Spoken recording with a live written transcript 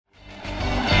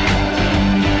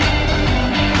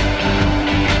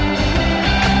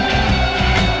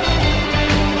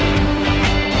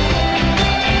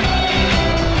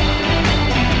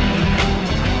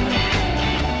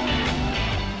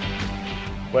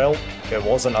Well, it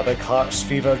wasn't a big Hearts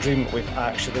fever dream. We've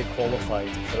actually qualified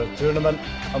for a tournament.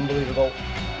 Unbelievable.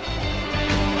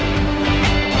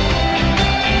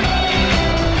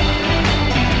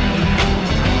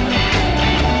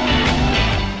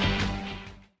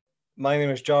 My name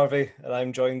is Jarvie, and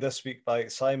I'm joined this week by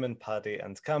Simon, Paddy,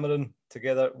 and Cameron.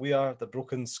 Together, we are the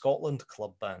Broken Scotland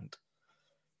Club Band.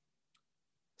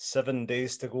 7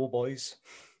 days to go, boys.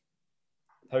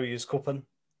 How are you coping?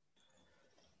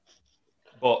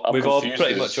 But we've all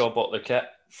pretty much all bought the kit.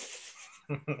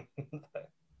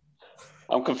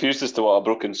 I'm confused as to what a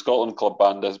Broken Scotland Club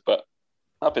Band is, but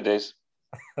happy days.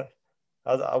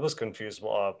 I was confused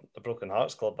what a Broken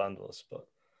Hearts Club Band was, but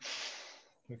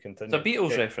we continue. It's a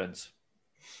Beatles reference.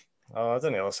 Oh, I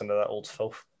didn't listen to that old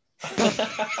filth.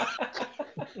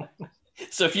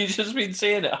 So if you've just been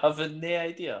saying it, having no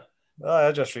idea.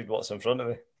 I just read what's in front of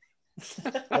me.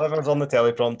 Whatever's on the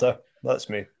teleprompter, that's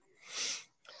me.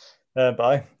 But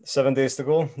aye, 7 days to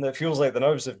go. It feels like the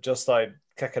nerves have just started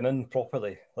kicking in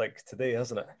properly, like today,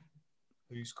 hasn't it?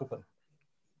 How are you coping?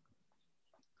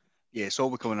 Yeah, it's all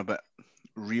becoming a bit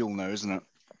real now, isn't it?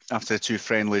 After the two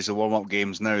friendlies, the warm-up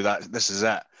games now, this is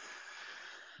it.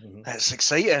 Mm-hmm. It's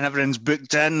exciting. Everyone's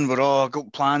booked in. We're all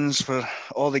got plans for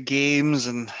all the games,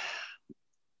 and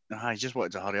I just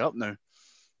wanted to hurry up now.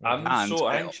 I'm so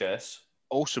anxious.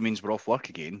 Also means we're off work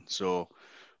again, so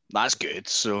that's good.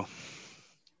 So,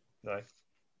 right.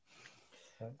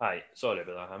 Aye, sorry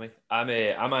about that,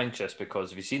 Hammy. I'm anxious because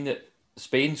have you seen that the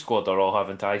Spain squad are all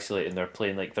having to isolate and they're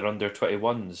playing like they're under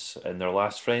 21s in their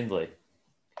last friendly.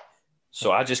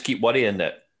 So I just keep worrying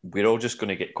that we're all just going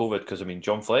to get COVID because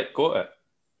John Fleck got it.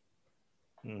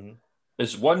 Mm-hmm.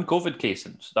 There's one COVID case,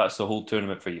 and that's the whole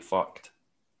tournament for you fucked.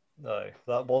 Aye,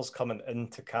 that was coming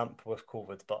into camp with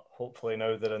COVID, but hopefully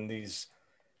now they're in these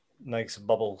nice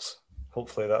bubbles.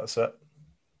 Hopefully that's it.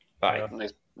 Aye.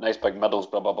 Nice big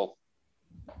Middlesbrough bubble.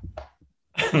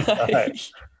 Aye.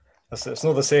 It's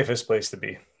not the safest place to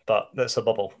be, but it's a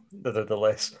bubble,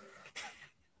 nevertheless.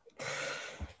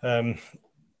 And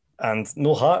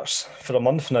no Hearts for a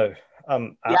month now.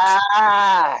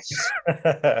 Yes!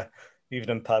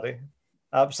 Evening, Paddy.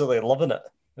 Absolutely loving it.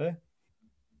 Eh?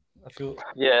 I feel.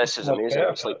 Yeah, this is amazing.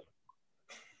 It's like,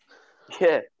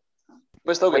 yeah.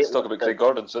 We still get to talk about Craig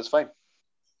Gordon, so it's fine.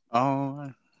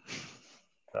 Oh.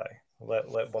 Aye,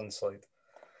 let one slide.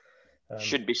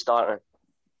 Should be starting.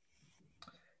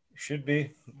 Should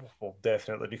be. We'll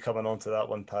definitely be coming on to that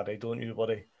one, Paddy. Don't you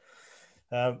worry.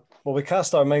 Well, we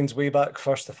cast our minds way back,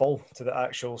 first of all, to the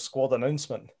actual squad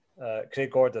announcement.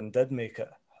 Craig Gordon did make it.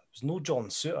 It was no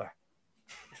John Suter.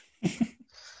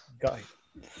 Guy.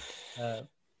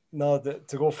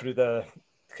 To go through the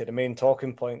kind of main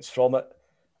talking points from it,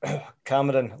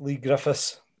 Cameron, Lee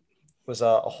Griffiths was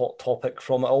a hot topic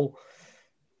from it all.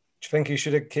 Do you think he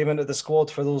should have came into the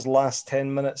squad for those last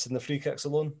 10 minutes in the free kicks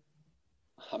alone?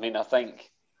 I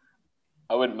think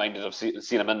I wouldn't mind to have seen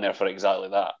him in there for exactly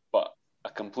that, but I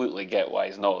completely get why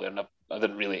he's not there, and I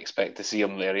didn't really expect to see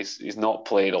him there. He's not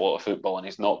played a lot of football, and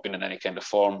he's not been in any kind of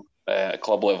form at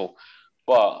club level.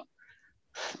 But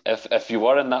if you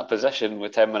were in that position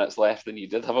with 10 minutes left and you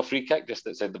did have a free kick just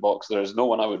outside the box, there is no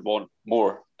one I would want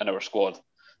more in our squad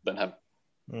than him.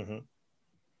 Mm-hmm.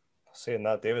 Saying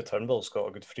that, David Turnbull's got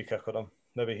a good free kick on him.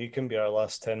 Maybe he can be our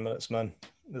last 10 minutes man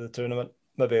of the tournament.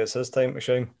 Maybe it's his time to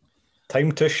shine.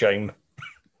 Time to shine.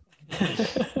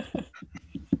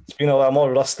 It's been a lot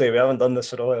more rusty. We haven't done this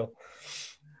for a while.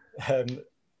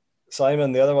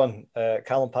 Simon, the other one,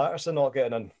 Callum Patterson not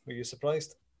getting in. Were you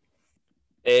surprised?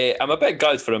 I'm a bit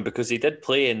gutted for him because he did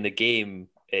play in the game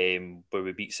where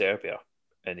we beat Serbia,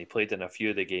 and he played in a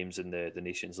few of the games in the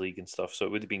Nations League and stuff, so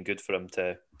it would have been good for him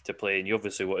to play, and you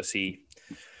obviously want to see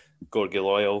Gorgie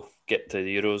Loyal get to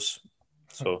the Euros.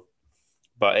 So,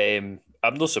 but I'm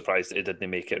not surprised that he didn't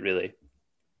make it, really.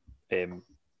 The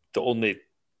only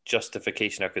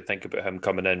justification I could think about him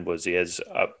coming in was he is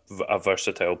a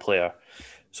versatile player,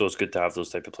 so it's good to have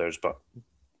those type of players, but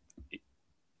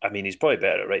he's probably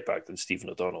better at right back than Stephen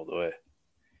O'Donnell, though.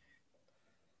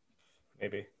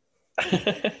 Maybe.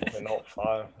 They're not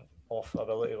far off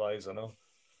ability-wise, I know.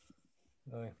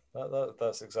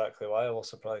 That's exactly why I was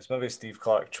surprised. Maybe Steve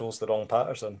Clark chose the wrong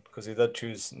Patterson, because he did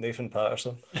choose Nathan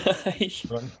Patterson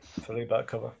run for right back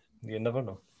cover. You never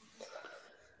know.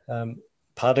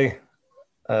 Paddy,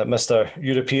 Mr.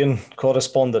 European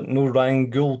correspondent, no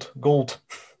Ryan Gold.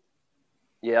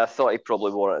 Yeah, I thought he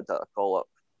probably wanted a call-up.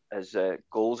 His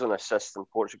goals and assists in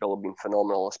Portugal have been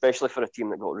phenomenal, especially for a team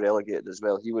that got relegated as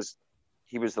well. He was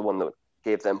the one that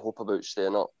gave them hope about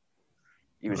staying up.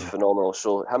 He was phenomenal.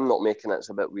 So him not making it's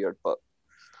a bit weird, but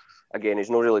again, he's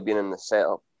not really been in the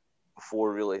setup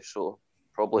before, really. So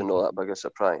Probably not that big a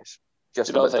surprise. Just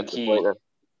You don't a bit think disappointing.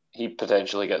 he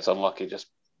potentially gets unlucky just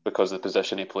because of the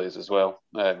position he plays as well?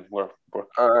 We're quite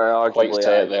Arguably,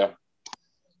 set there.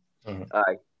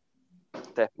 Aye,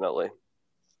 definitely.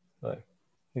 Right.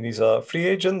 And he's a free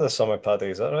agent this summer, Paddy,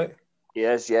 is that right? He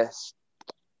is, yes.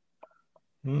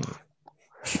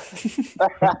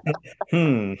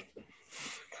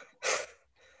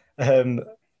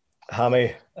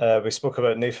 Hammy, we spoke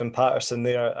about Nathan Patterson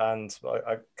there, and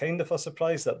I kind of a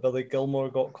surprise that Billy Gilmore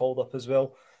got called up as well.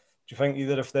 Do you think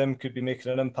either of them could be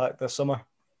making an impact this summer?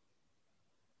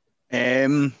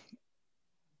 Nathan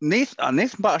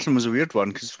Patterson was a weird one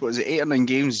because what was it, 8 or 9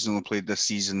 games he's only played this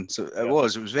season, so it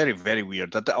was very, very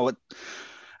weird.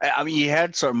 I mean, you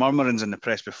heard sort of murmurings in the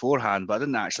press beforehand, but I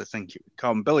didn't actually think it would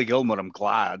come. Billy Gilmore, I'm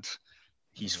glad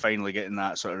he's finally getting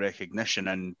that sort of recognition,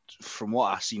 and from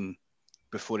what I've seen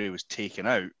before he was taken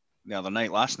out the other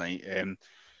night, last night,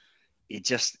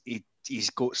 he's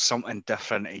got something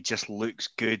different. He just looks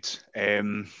good.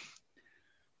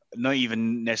 Not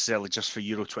even necessarily just for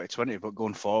Euro 2020, but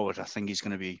going forward, I think he's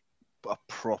going to be a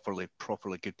properly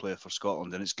good player for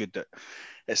Scotland. And it's good that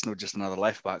it's not just another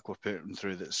left back we're putting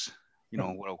through that's,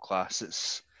 world class.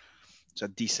 It's a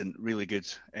decent, really good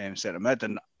centre mid.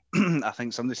 And I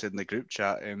think somebody said in the group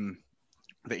chat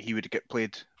that he would get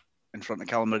played in front of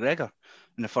Callum McGregor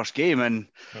in the first game. And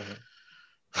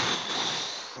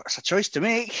it's a choice to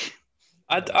make.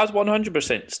 I'd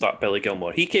 100% start Billy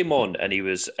Gilmore. He came on and he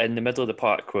was in the middle of the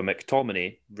park where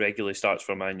McTominay regularly starts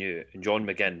for Man U and John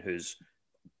McGinn, who's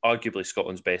arguably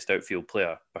Scotland's best outfield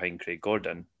player behind Craig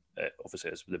Gordon,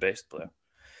 obviously is the best player.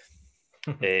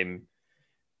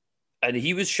 And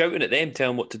he was shouting at them,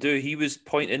 telling what to do. He was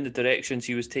pointing the directions.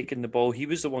 He was taking the ball. He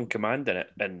was the one commanding it.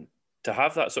 And to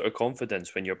have that sort of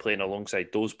confidence when you're playing alongside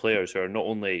those players who are not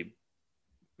only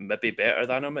maybe better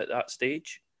than him at that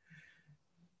stage,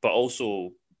 but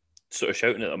also sort of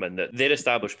shouting at them, and that they're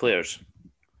established players.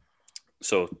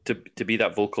 So to be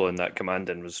that vocal and that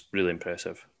commanding was really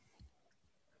impressive.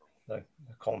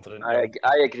 Confident. I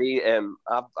agree. I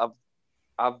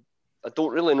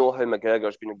don't really know how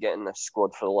McGregor's been getting this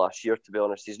squad for the last year, to be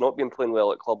honest. He's not been playing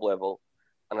well at club level,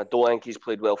 and I don't think he's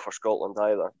played well for Scotland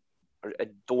either. I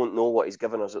don't know what he's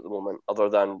given us at the moment, other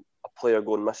than a player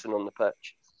going missing on the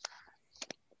pitch.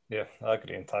 Yeah, I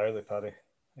agree entirely, Paddy.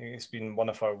 I think it's been one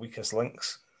of our weakest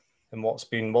links in what's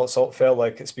felt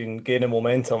like it's been gaining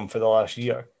momentum for the last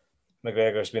year.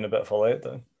 McGregor's been a bit of a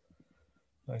letdown.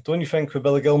 Don't you think with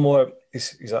Billy Gilmore,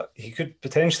 he could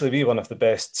potentially be one of the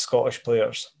best Scottish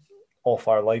players of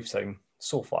our lifetime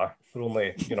so far? We're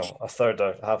only, a third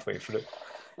or halfway through.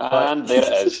 And there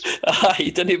it is.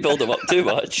 You didn't build him up too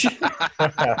much.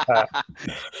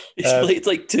 He's played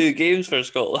like 2 games for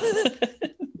Scotland.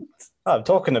 I'm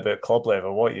talking about club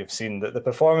level, what you've seen, the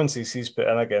performances he's put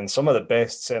in against some of the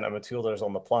best centre midfielders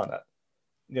on the planet.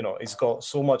 He's got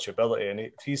so much ability, and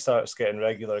if he starts getting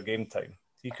regular game time,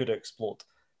 he could explode.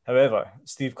 However,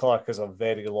 Steve Clarke is a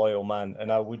very loyal man,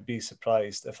 and I would be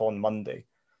surprised if on Monday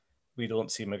we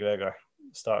don't see McGregor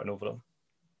starting over him.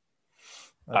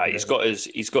 He's got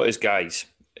his guys.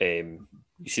 You've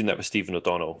seen that with Stephen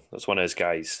O'Donnell. That's one of his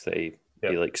guys that he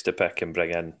likes to pick and bring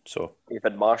in. So you've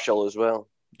had Marshall as well.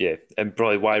 Yeah, and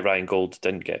probably why Ryan Gold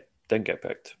didn't get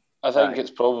picked. I think it's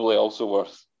probably also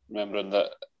worth remembering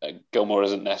that Gilmore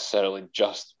isn't necessarily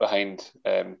just behind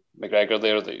McGregor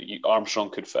there. That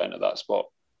Armstrong could fit into that spot.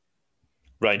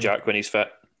 Ryan Jack when he's fit.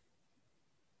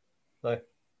 No.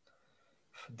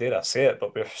 Dare I say it,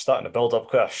 but we're starting to build up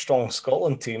quite a strong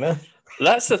Scotland team, eh?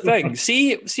 That's the thing.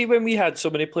 See when we had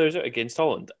so many players out against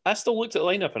Holland, I still looked at the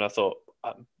lineup and I thought,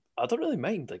 I don't really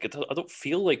mind. Like I don't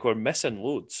feel like we're missing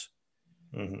loads.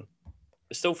 Mm-hmm.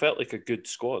 It still felt like a good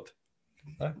squad.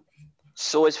 Yeah.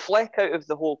 So is Fleck out of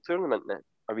the whole tournament then?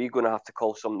 Are we going to have to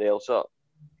call somebody else up?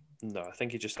 No, I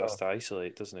think he just has to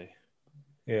isolate, doesn't he?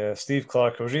 Yeah, Steve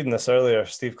Clarke, I was reading this earlier.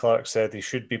 Steve Clarke said he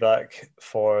should be back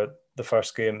for the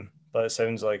first game, but it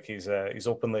sounds like he's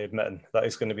openly admitting that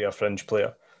he's going to be a fringe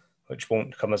player, which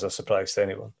won't come as a surprise to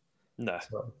anyone. Nah.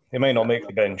 So he might not make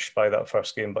the bench by that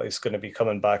first game, but he's going to be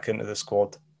coming back into the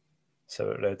squad.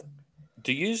 So it read.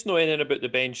 Do you know anything about the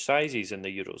bench sizes in the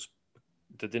Euros?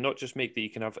 Did they not just make that you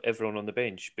can have everyone on the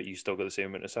bench, but you still got the same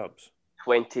amount of subs?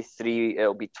 23,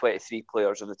 it'll be 23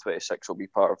 players of the 26 will be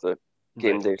part of the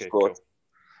game day squad. Cool.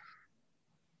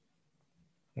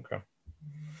 Okay.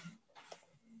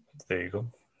 There you go.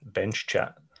 Bench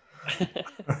chat.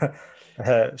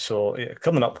 So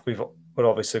coming up, we're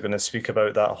obviously going to speak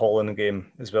about that Holland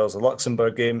game as well as the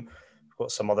Luxembourg game. We've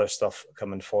got some other stuff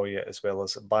coming for you as well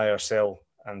as buy or sell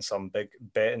and some big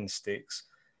betting stakes.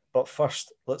 But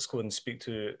first, let's go and speak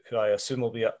to who I assume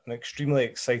will be an extremely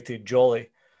excited Jolly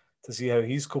to see how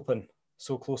he's coping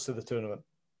so close to the tournament.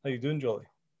 How you doing, Jolly?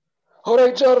 All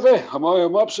right, Jarvey.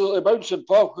 I'm absolutely bouncing,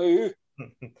 pal. How are you?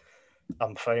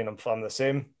 I'm fine. I'm the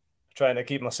same. Trying to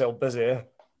keep myself busy, eh?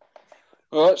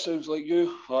 Well, that sounds like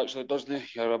you. Well, actually, doesn't it?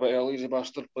 You're a bit of a lazy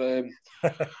bastard. But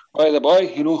by the by,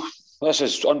 this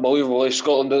is unbelievable.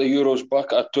 Scotland at the Euros,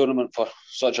 back at a tournament for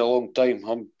such a long time.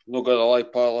 I'm not going to lie,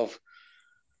 pal.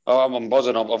 I'm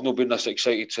buzzing. I've not been this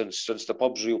excited since the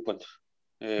pubs reopened.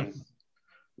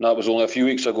 That was only a few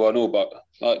weeks ago, I know, but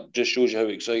that just shows you how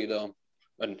excited I am.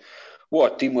 And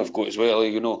what a team we've got as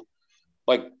well,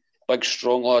 big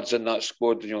strong lads in that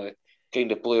squad, the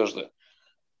kind of players that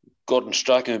Gordon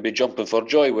Strachan would be jumping for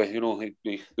joy with, he'd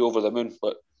be over the moon.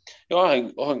 But I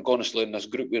think honestly in this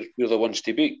group we're the ones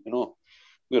to beat,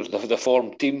 We're the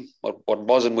form team, we're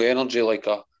buzzing with energy like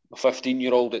a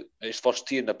 15-year-old at his first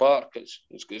tee in the park.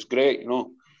 It's great,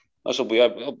 This will be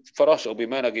for us. It'll be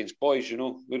men against boys,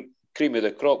 We're cream of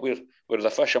the crop. We're the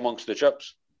fish amongst the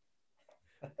chips.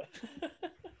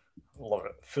 Love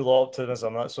it. Full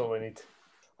optimism. That's what we need.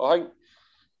 I think.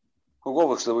 Well,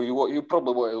 obviously, you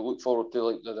probably want to look forward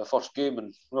to the first game,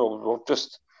 and we're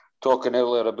just talking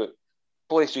earlier about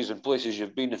places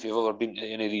you've been if you've ever been to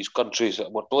any of these countries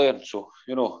that we're playing. So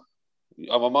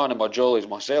I'm a man of my jollies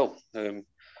myself,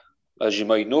 as you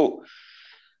might know,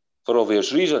 for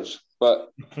obvious reasons.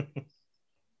 But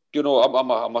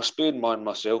I'm a Spain man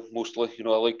myself mostly. I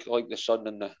like the sun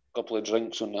and the couple of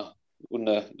drinks on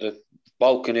the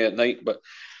balcony at night. But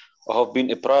I have been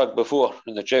to Prague before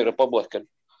in the Czech Republic, and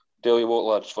tell you what,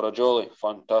 lads, for a jolly,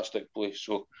 fantastic place.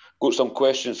 So, got some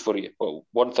questions for you. But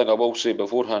one thing I will say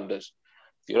beforehand is,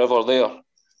 if you're ever there,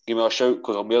 give me a shout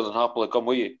because I'll more than happily come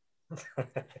with you.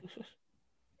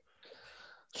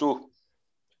 So,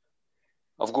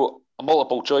 I've got a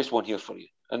multiple choice one here for you.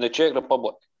 In the Czech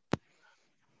Republic,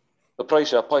 the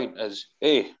price of a pint is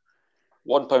A,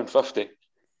 £1.50,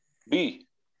 B,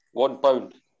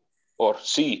 £1, or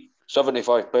C,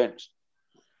 75 pence.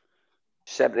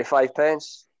 75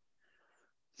 pence.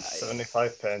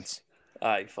 75 pence.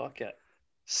 Aye, fuck it.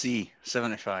 C,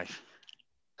 75.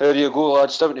 There you go,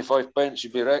 lads. 75 pence.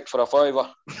 You'd be wrecked for a fiver.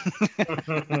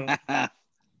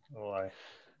 Oh, aye.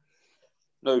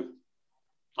 Now,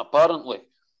 apparently,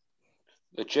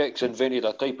 the Czechs invented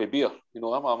a type of beer.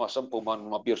 I'm a simple man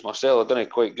with my beers myself. I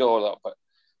didn't quite get all that, but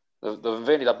they've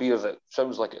invented a beer that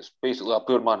sounds like it's basically a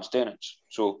poor man's tenants.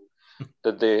 So,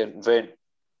 did they invent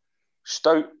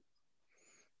stout,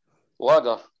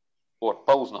 lager, or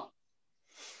pilsner?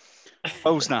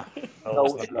 Pilsner. It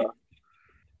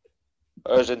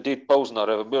is indeed pilsner. I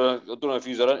don't know if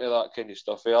you're into that kind of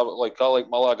stuff. I like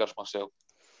my lagers myself.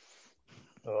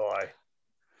 Oh, aye.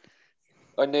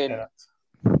 And then Yeah.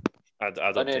 I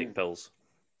don't take pills.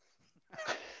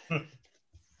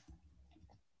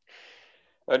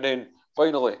 And then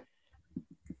finally,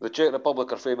 the Czech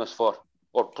Republic are famous for,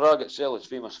 or Prague itself is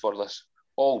famous for this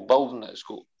old building that it's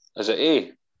got. Is it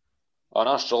A, an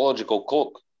astrological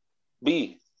clock,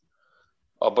 B,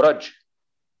 a bridge,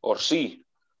 or C,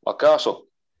 a castle?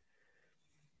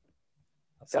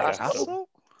 That's like a Castle?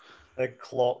 big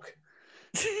clock.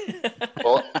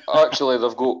 Well, actually,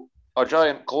 they've got a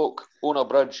giant clock on a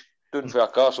bridge down for a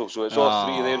castle, so it's all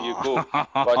three. There you go.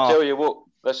 But I tell you what,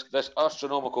 this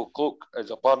astronomical clock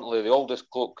is apparently the oldest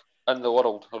clock in the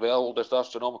world, or the oldest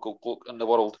astronomical clock in the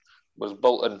world. Was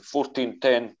built in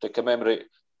 1410 to commemorate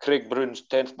Craig Brown's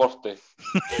 10th birthday.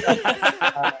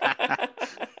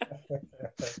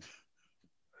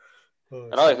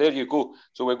 And aye, there you go.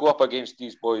 So we go up against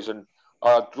these boys, and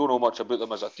I don't know much about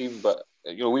them as a team, but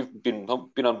we've been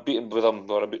unbeaten with them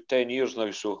for about 10 years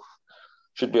now, so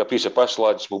should be a piece of piss,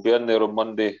 lads. We'll be in there on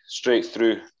Monday, straight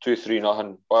through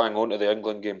 2-3-0, bang onto the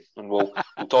England game, and we'll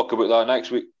talk about that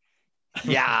next week.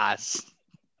 Yes.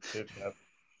 Superb.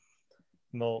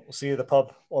 We'll see you at the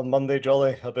pub on Monday,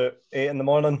 Jolly, about 8 in the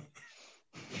morning.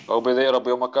 I'll be there. I'll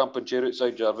be on my camping chair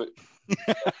outside, Jarvie.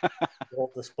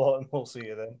 Hold the spot and we'll see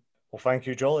you then. Well, thank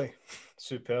you, Jolly.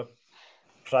 Superb.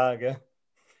 Prague, eh?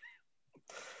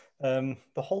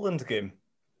 The Holland game.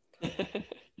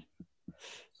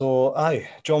 So, aye,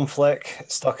 John Fleck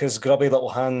stuck his grubby little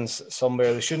hands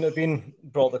somewhere they shouldn't have been,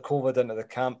 brought the COVID into the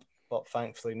camp, but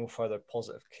thankfully no further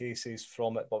positive cases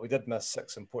from it. But we did miss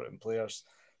 6 important players.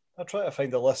 I tried to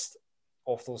find a list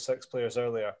of those 6 players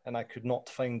earlier, and I could not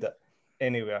find it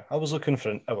anywhere. I was looking for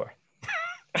an hour.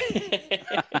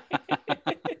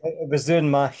 It was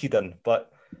doing my hidden,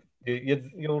 but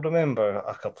you'll remember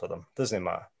a couple of them. Doesn't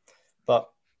matter. But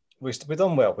we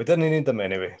done well. We didn't need them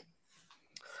anyway.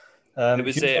 It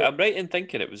was. I'm right in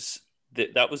thinking it was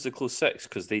that was the close six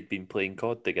because they'd been playing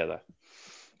COD together.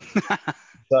 Is that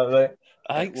right?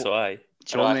 I think so. Aye.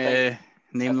 Do you want to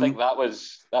name I them? think that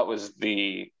was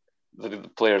the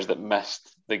players that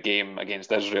missed the game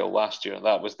against Israel last year.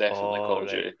 That was definitely Call of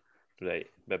Duty. Right,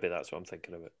 maybe that's what I'm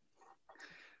thinking about.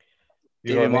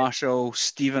 Davy Marshall,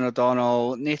 Stephen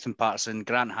O'Donnell, Nathan Patterson,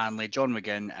 Grant Hanley, John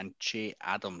McGinn, and Che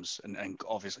Adams, and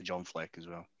obviously John Fleck as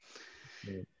well.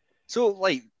 Yeah. So,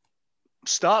 like,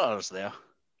 starters there.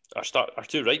 Our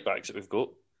two right backs that we've got.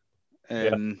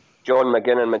 John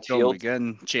McGinn and John midfield.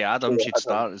 McGinn, Che Adams should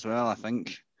start as well, I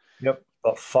think. Yep,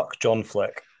 but fuck John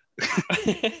Fleck.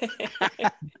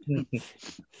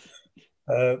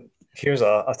 Here's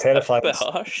a terrifying. A bit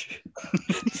harsh.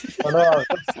 Oh, no,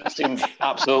 That seemed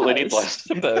absolutely needless.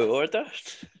 A bit out of order.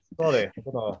 sorry, I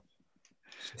don't know.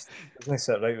 It doesn't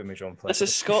sit right with me, John Fleck. This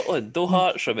is Scotland. No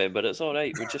hearts, remember. It's all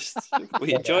right.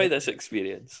 We enjoy this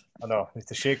experience. I know. Need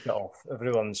to shake it off.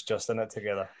 Everyone's just in it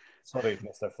together. Sorry,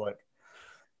 Mr. Fleck.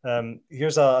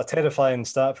 Here's a terrifying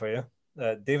stat for you.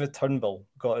 David Turnbull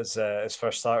got his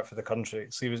first start for the country.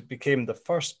 So he became the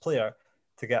first player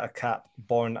to get a cap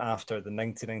born after the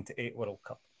 1998 World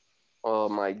Cup. Oh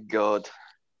my God.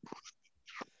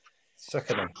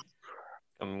 Sickening.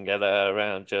 Come gather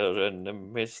around, children,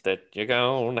 and miss that you're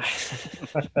gone. I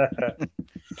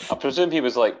presume he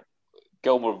was like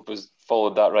Gilmore was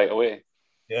followed that right away.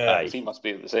 Yeah. He must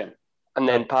be the same. And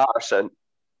then Patterson.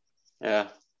 Yeah.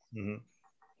 Mm-hmm.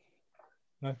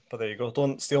 No, but there you go.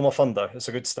 Don't steal my thunder. It's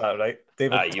a good start, right?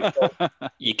 David.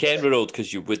 You can be old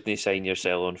because you wouldn't sign your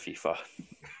cell on FIFA.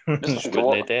 You What?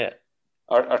 wouldn't do it.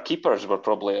 Our keepers were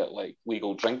probably at like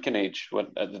legal drinking age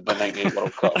at the 98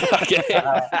 World Cup.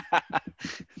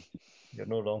 You're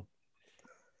no wrong.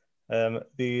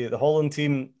 The Holland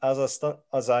team,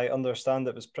 as I understand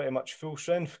it, was pretty much full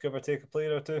strength, give or take a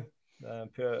player or two.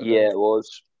 Yeah, it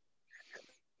was.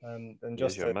 And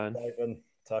just to dive into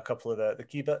a couple of the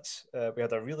key bits, we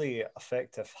had a really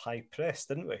effective high press,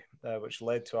 didn't we? Which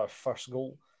led to our first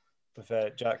goal with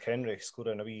Jack Henry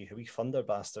scoring a wee thunder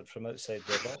bastard from outside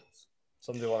the box.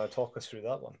 Somebody want to talk us through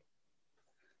that one?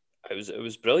 It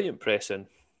was brilliant pressing.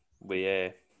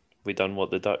 We done what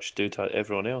the Dutch do to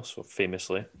everyone else,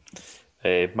 famously.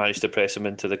 Managed to press him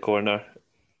into the corner.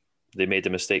 They made a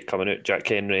mistake coming out. Jack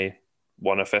Henry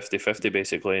won a 50-50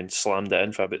 basically and slammed it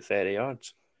in for about 30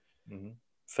 yards. Mm-hmm.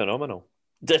 Phenomenal.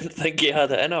 Didn't think he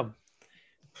had it in him.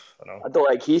 I don't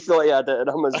think he thought he had it in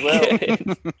him as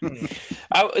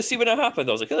well. See, when it happened,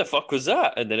 I was like, who the fuck was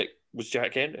that? And then it was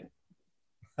Jack Henry.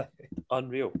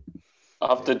 Unreal. I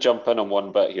have to jump in on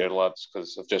one bit here, lads,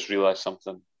 because I've just realised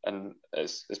something. And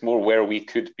it's more where we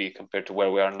could be compared to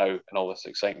where we are now in all this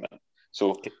excitement.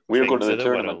 So we're going to the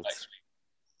tournament next week.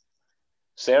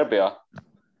 Serbia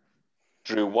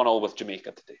drew 1-1 with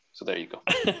Jamaica today. So there you go.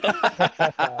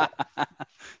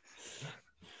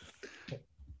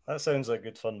 That sounds like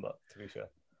good fun, but to be fair.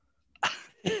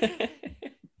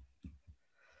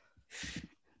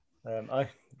 The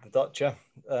Dutch, yeah.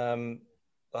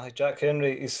 Jack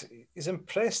Henry, he's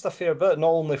impressed a fair bit, not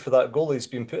only for that goal, he's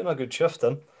been putting a good shift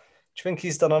in. Do you think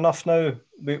he's done enough now?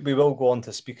 We will go on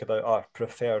to speak about our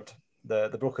preferred,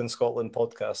 the Broken Scotland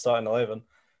podcast, starting 11.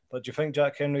 But do you think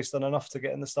Jack Henry's done enough to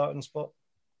get in the starting spot?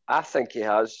 I think he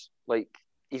has. Like,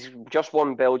 he's just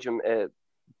won Belgium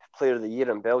Player of the Year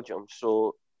in Belgium,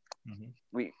 so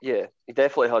he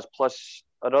definitely has. Plus,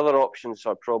 our other options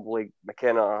are probably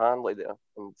McKenna or Hanley there,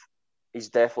 and he's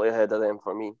definitely ahead of them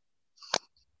for me.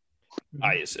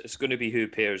 Aye, it's going to be who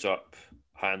pairs up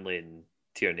Hanley and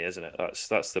Tierney, isn't it?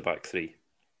 That's the back three.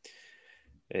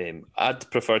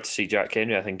 I'd prefer to see Jack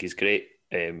Henry. I think he's great.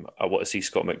 I want to see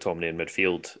Scott McTominay in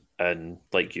midfield, and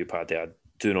like you, Paddy, I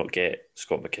do not get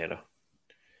Scott McKenna.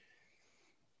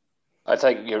 I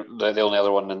think you're the only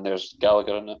other one, and there's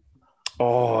Gallagher in it.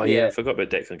 Oh yeah, I forgot about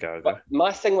Declan Gallagher. But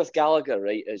my thing with Gallagher,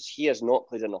 right, is he has not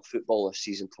played enough football this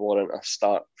season to warrant a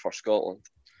start for Scotland.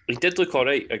 He did look all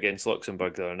right against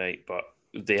Luxembourg the other night, but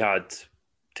they had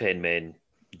 10 men.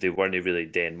 They weren't really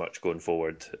doing much going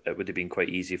forward. It would have been quite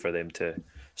easy for them to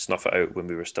snuff it out when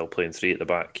we were still playing 3 at the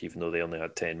back, even though they only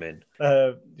had 10 men.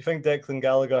 Do you think Declan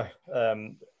Gallagher,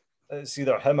 it's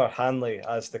either him or Hanley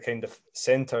as the kind of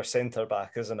centre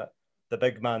back, isn't it? The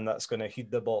big man that's going to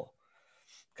heed the ball.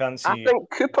 Can't see. I think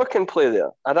Cooper can play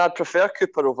there, and I'd prefer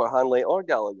Cooper over Hanley or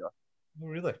Gallagher. Oh,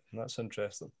 really? That's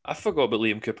interesting. I forgot about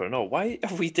Liam Cooper. No, why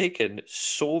have we taken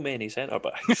so many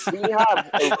centre-backs? We have,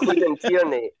 including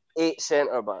Tierney, 8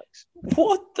 centre-backs.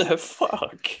 What the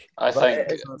fuck? I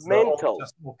think it's mental.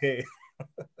 Okay.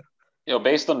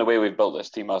 Based on the way we've built this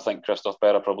team, I think Christophe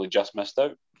Berra probably just missed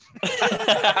out.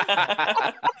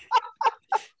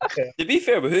 To be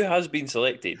fair, who has been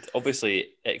selected? Obviously,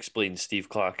 it explains Steve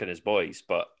Clarke and his boys,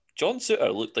 but John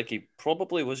Souttar looked like he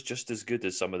probably was just as good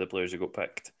as some of the players who got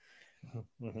picked.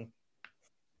 Mm-hmm.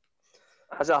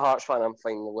 As a Hearts fan, I'm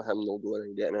fine with him not going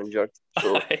and getting injured.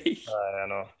 So. I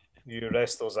know. You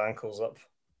rest those ankles up,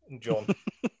 John.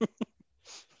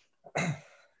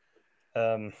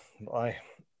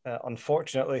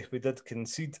 Unfortunately, we did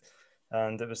concede,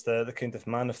 and it was the kind of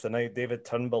man of the night, David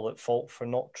Turnbull, at fault for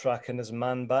not tracking his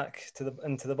man back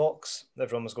into the box.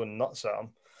 Everyone was going nuts at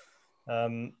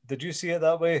him. Did you see it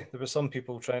that way? There were some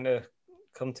people trying to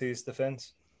come to his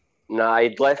defence. Nah,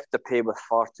 he'd left the play with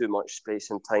far too much space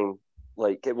and time.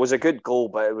 Like, it was a good goal,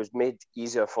 but it was made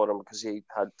easier for him because he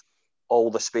had all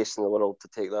the space in the world to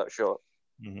take that shot.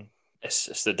 Mm-hmm.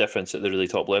 It's the difference at the really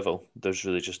top level. There's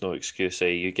really just no excuse.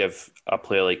 You give a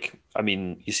player like, I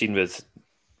mean, you've seen with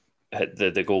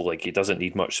the goal, like, he doesn't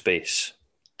need much space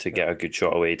to get a good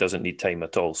shot away. He doesn't need time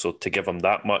at all. So to give him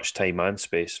that much time and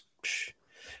space,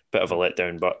 bit of a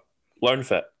letdown, but learn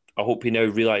from it. I hope he now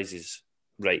realises,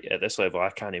 right, at this level, I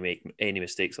can't make any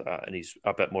mistakes like that, and he's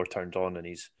a bit more turned on, and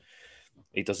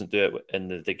he doesn't do it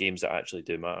in the games that actually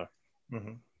do matter.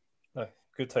 Mm-hmm.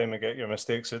 Good time to get your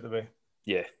mistakes out of the way.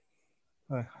 Yeah.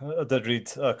 I did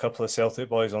read a couple of Celtic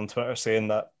boys on Twitter saying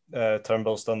that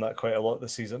Turnbull's done that quite a lot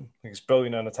this season. He's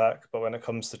brilliant in attack, but when it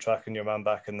comes to tracking your man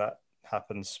back, and that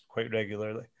happens quite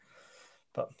regularly.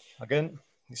 But again,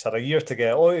 he's had a year to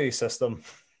get all his system.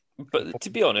 But to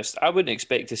be honest, I wouldn't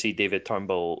expect to see David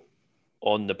Turnbull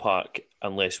on the park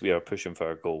unless we are pushing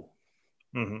for a goal.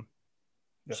 Mm-hmm.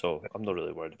 Yeah. So I'm not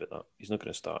really worried about that. He's not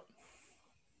going to start.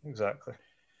 Exactly.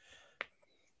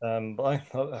 But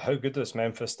how good was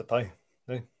Memphis Depay?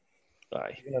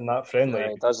 Aye. In that friendly,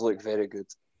 Yeah, it does look very good.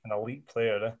 An elite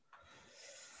player.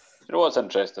 You know what's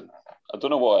interesting? I don't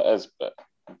know what it is, but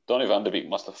Donny van de Beek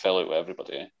must have fell out with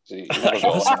everybody. Eh? He never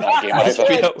got on in that game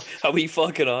either. A wee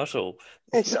fucking arsehole.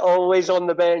 He's always on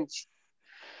the bench.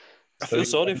 I feel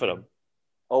sorry for him.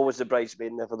 Always the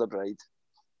bridesmaid, never the bride.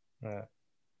 Yeah.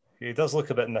 He does look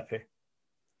a bit nippy.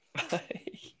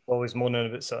 Always moaning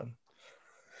about something.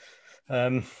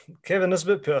 Kevin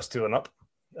Nisbet put us 2-1 up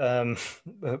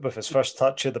with his first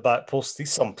touch at the back post.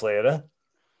 He's some player, eh?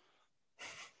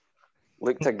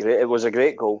 It was a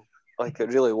great goal. Like,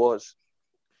 it really was.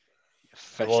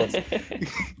 It was.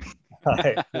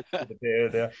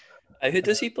 There. Who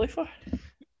does he play for?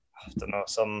 I don't know,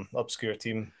 some obscure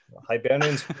team.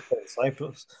 Hibernians in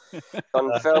Cyprus.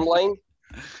 Dunfermline.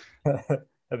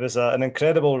 It was an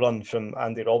incredible run from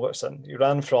Andy Robertson. He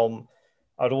ran from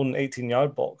our own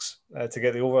 18-yard box to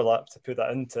get the overlap to put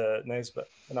that into Nisbet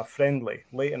in a friendly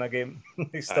late in a game.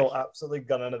 He's still absolutely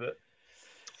gunning a bit.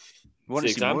 It's the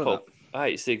example.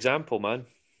 It's the example, man.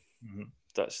 Mm-hmm.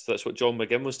 That's what John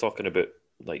McGinn was talking about.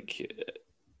 Like,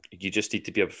 you just need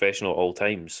to be a professional at all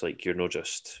times. Like, you're not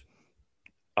just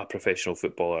a professional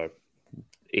footballer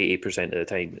 80% of the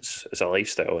time. It's a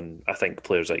lifestyle, and I think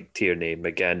players like Tierney,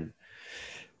 McGinn,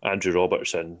 Andrew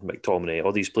Robertson, McTominay,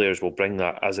 all these players will bring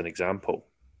that as an example.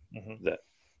 Mm-hmm. That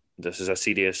this is a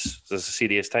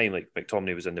serious time. Like,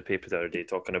 McTominay was in the paper the other day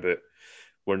talking about,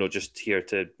 we're not just here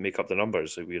to make up the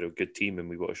numbers. Like, we're a good team and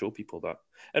we want to show people that.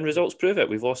 And results prove it.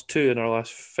 We've lost 2 in our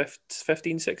last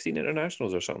 15, 16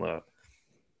 internationals or something like that.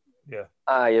 Yeah.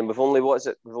 Aye, and we've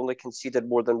only conceded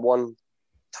more than one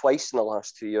twice in the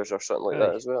last 2 years or something like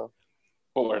that as well.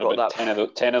 Well, we're about 10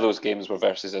 of those games were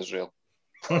versus Israel.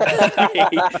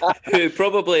 Who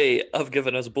probably have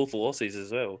given us both losses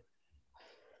as well.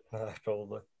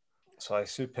 Probably. So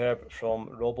superb from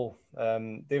Robbo.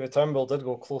 David Turnbull did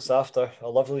go close after. A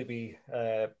lovely wee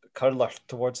curler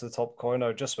towards the top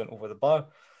corner, just went over the bar.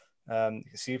 You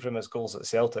can see from his goals at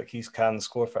Celtic, he can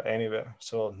score for anywhere.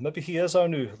 So maybe he is our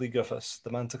new Lee Griffiths,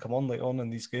 the man to come on late on in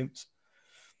these games,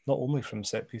 not only from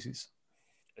set pieces.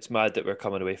 It's mad that we're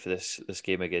coming away for this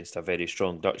game against a very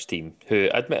strong Dutch team, who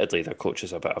admittedly their coach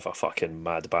is a bit of a fucking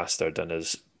mad bastard and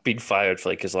has been fired for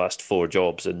like his last 4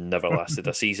 jobs and never lasted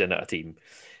a season at a team.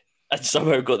 And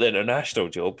somehow got the international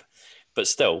job, but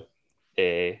still,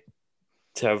 to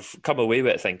have come away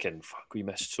with it thinking, fuck, we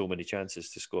missed so many chances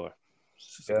to score.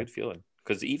 It's a good feeling.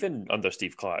 Because even under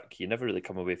Steve Clarke, you never really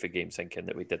come away for games thinking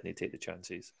that we didn't take the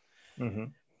chances. Mm-hmm.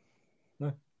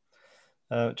 No.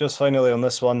 Just finally on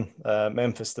this one,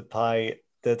 Memphis Depay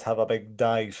did have a big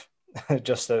dive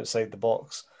just outside the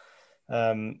box.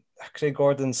 Craig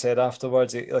Gordon said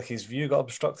afterwards, his view got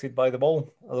obstructed by the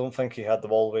ball. I don't think he had the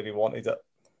ball where he wanted it.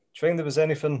 Do you think there was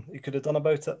anything you could have done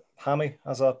about it, Hammy,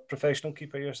 as a professional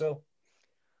keeper yourself?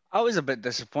 I was a bit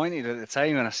disappointed at the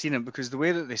time when I seen it because the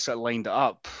way that they sort of lined it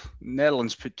up,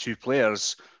 Netherlands put 2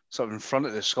 players sort of in front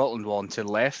of the Scotland wall and to the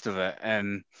left of it.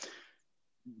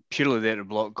 purely there to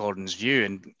block Gordon's view,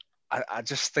 and I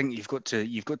just think you've got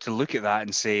to look at that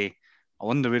and say, I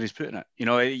wonder where he's putting it. You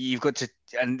know, you've got to,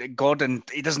 and Gordon,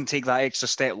 he doesn't take that extra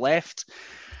step left.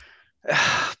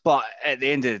 But at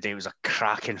the end of the day, it was a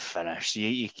cracking finish.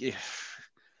 You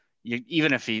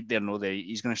even if he's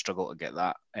going to struggle to get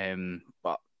that.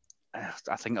 But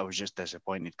I think I was just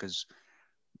disappointed because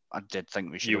I did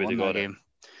think we should have won that game.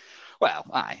 Well,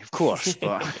 aye, of course,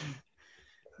 but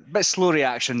a bit slow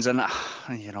reactions, and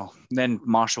then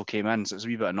Marshall came in, so it was a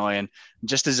wee bit annoying.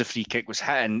 Just as the free kick was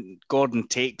hitting, Gordon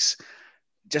takes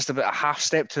just about a half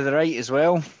step to the right as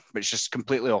well, which just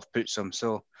completely off-puts him.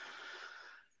 So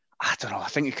I don't know. I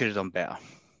think he could have done better.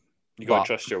 You got to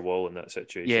trust your wall in that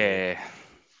situation. Yeah.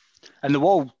 And the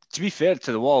wall, to be fair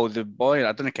to the wall, the boy,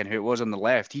 I don't know who it was on the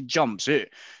left, he jumps out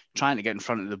trying to get in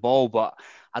front of the ball, but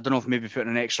I don't know if maybe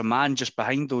putting an extra man just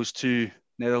behind those two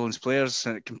Netherlands players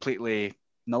and it completely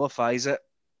nullifies it.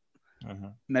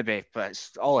 Maybe, but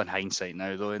it's all in hindsight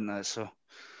now, though, isn't it? So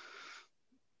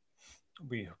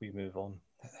we move on.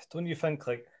 Don't you think,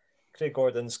 like, Craig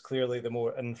Gordon's clearly the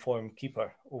more informed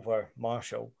keeper over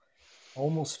Marshall? I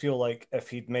almost feel like if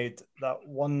he'd made that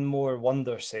one more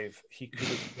wonder save, he could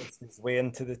have forced his way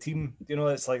into the team. You know,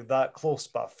 it's like that close,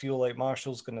 but I feel like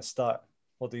Marshall's going to start.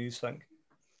 What do you think?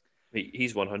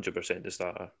 He's 100% the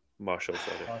starter. Marshall,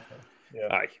 sorry. Yeah.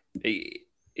 Aye.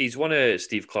 He's one of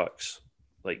Steve Clarke's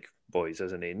boys,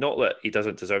 isn't he? Not that he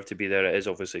doesn't deserve to be there. It is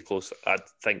obviously close. I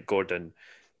think Gordon,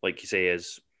 like you say,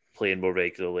 is playing more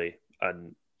regularly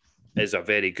and is a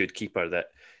very good keeper that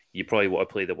you probably want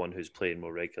to play the one who's playing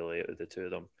more regularly out of the two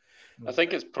of them. I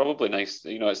think it's probably nice,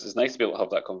 it's nice to be able to have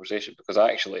that conversation because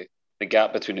actually the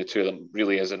gap between the two of them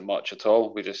really isn't much at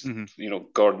all. We just,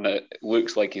 Gordon, it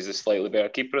looks like he's a slightly better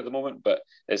keeper at the moment, but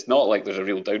it's not like there's a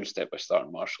real downstep by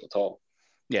starting Marshall at all.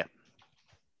 Yeah.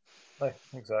 Aye,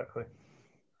 exactly.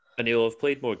 And he'll have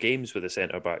played more games with the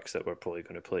centre-backs that we're probably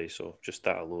going to play, so just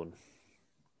that alone.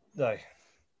 Aye.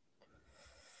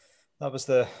 That was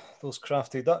those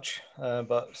crafty Dutch,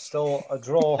 but still a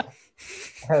draw.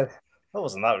 That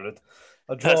wasn't that rude.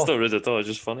 A draw. That's not rude at all, it's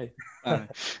just funny.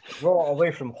 Draw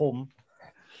away from home.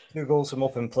 2 goals from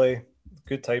open play.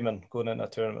 Good timing going into a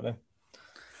tournament.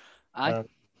 Aye.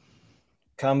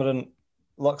 Cameron,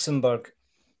 Luxembourg,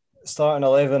 starting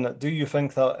 11. Do you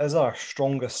think that is our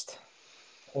strongest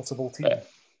possible team?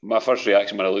 My first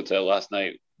reaction when I looked at it last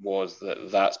night was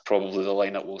that that's probably the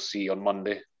lineup we'll see on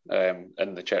Monday.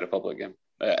 In the Czech Republic game.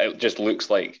 It just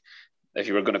looks like if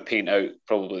you were going to paint out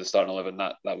probably the starting 11,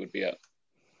 that would be it.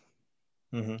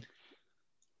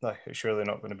 No, it's surely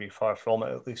not going to be far from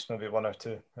it, at least maybe 1 or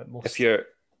 2 at most.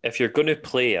 If you're going to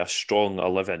play a strong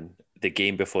 11 the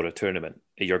game before a tournament,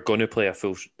 you're going to play a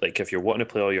full, if you're wanting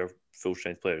to play all your full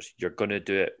strength players, you're going to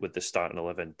do it with the starting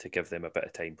 11 to give them a bit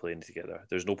of time playing together.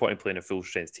 There's no point in playing a full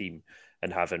strength team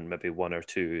and having maybe 1 or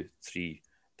 2, 3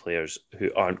 players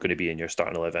who aren't going to be in your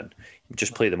starting 11.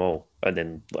 Just play them all and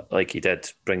then, like he did,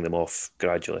 bring them off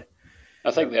gradually.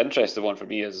 I think the interesting one for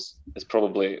me is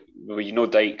probably,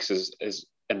 Dykes is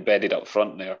embedded up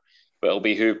front there, but it'll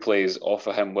be who plays off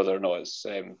of him, whether or not it's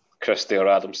Christie or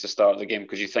Adams to start the game,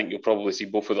 because you think you'll probably see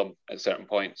both of them at certain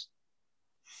points.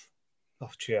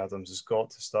 Che Adams has got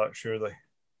to start, surely.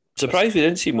 Surprised we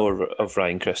didn't see more of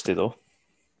Ryan Christie, though.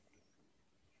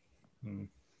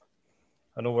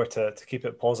 I know we're to keep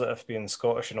it positive being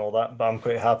Scottish and all that, but I'm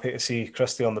quite happy to see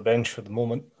Christie on the bench for the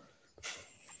moment.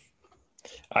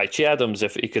 Che Adams,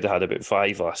 if he could have had about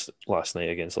 5 last night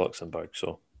against Luxembourg,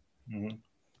 so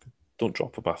don't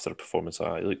drop him after a performance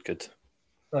like that. He looked good.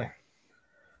 Aye.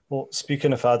 Well,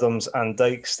 speaking of Adams and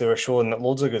Dykes, they were showing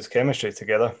loads of good chemistry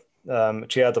together.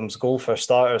 Che Adams' goal for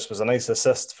starters was a nice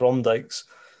assist from Dykes.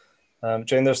 Do you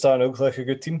think they're starting to look like a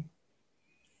good team?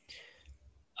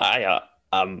 I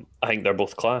think they're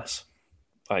both class.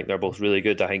 I think they're both really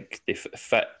good. I think they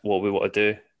fit what we want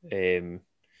to do.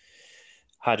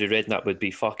 Harry Redknapp would be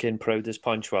fucking proud as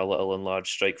punch with a little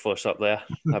enlarged strike force up there.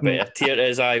 I bet a tear to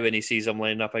his eye when he sees him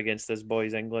lining up against his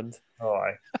boys, England. Oh,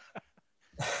 aye.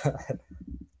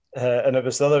 And it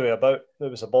was the other way about. There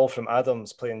was a ball from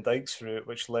Adams playing Dykes through,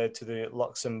 which led to the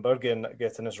Luxembourgian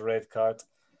getting his red card.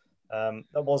 That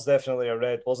was definitely a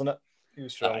red, wasn't it? He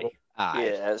was trying.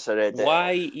 Yeah, it's a red.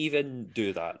 Why even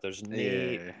do that? There's no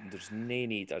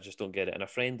need. I just don't get it. And a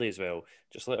friendly as well.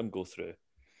 Just let him go through.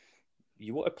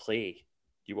 You want to play.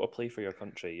 You want to play for your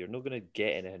country. You're not going to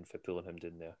get anything for pulling him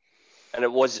down there. And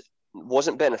it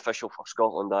wasn't beneficial for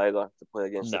Scotland either to play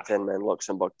against the 10-man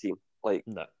Luxembourg team.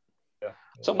 No. Yeah.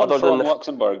 Someone from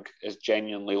Luxembourg is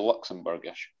genuinely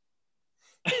Luxembourgish.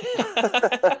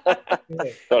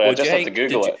 Sorry, I just have to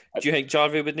Google it. Do you think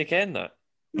Jarvie wouldn't ken that?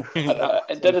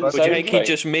 It didn't Would you sound think he'd right.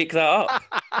 just make that up?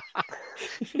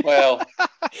 Well,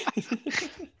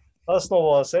 That's not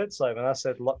what I said, Simon. I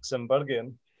said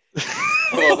Luxembourgian.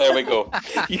 well, there we go.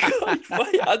 You got,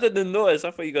 why? I didn't notice.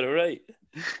 I thought you got it right.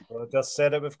 Well, I just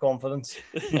said it with confidence.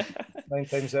 9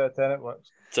 times out of 10 it works.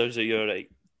 Turns out you're right.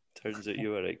 Turns out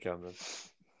you were right, Cameron.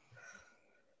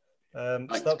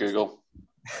 Thanks, So Google.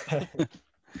 that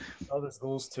was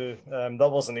those two.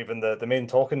 That wasn't even the main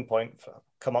talking point.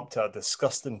 Come up to a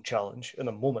disgusting challenge in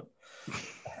a moment.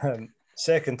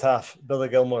 Second half, Billy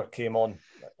Gilmore came on.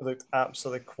 He looked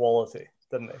absolutely quality,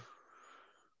 didn't he?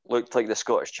 Looked like the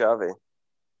Scottish Chavy.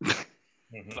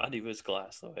 Man, he was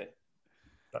class, though. Eh?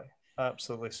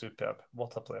 Absolutely superb.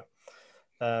 What a player.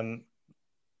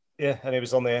 Yeah, and he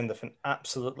was on the end of an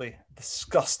absolutely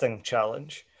disgusting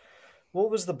challenge.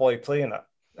 What was the boy playing at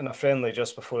in a friendly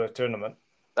just before a tournament?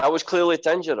 That was clearly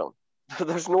to injure him.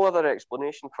 There's no other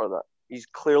explanation for that. He's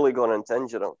clearly gone into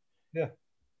injure him. Yeah.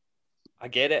 I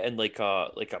get it in like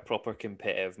a proper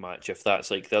competitive match if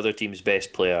that's like the other team's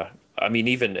best player. I mean,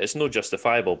 even it's not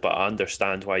justifiable, but I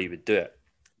understand why you would do it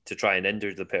to try and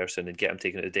injure the person and get him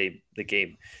taken out of the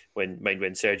game. When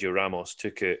Sergio Ramos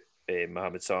took out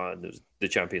Mohamed Salah in the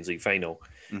Champions League final,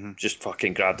 just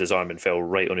fucking grabbed his arm and fell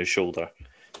right on his shoulder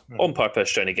on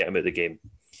purpose, trying to get him out of the game.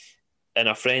 In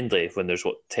a friendly, when there's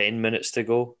 10 minutes to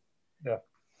go,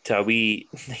 to a wee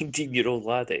 19-year-old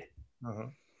laddie.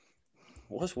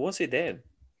 What's he then?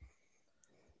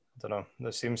 I don't know.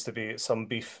 There seems to be some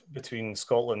beef between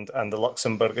Scotland and the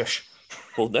Luxembourgish.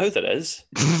 Well, now there is.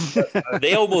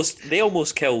 They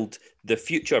almost killed the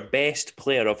future best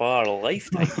player of our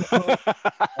lifetime.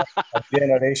 A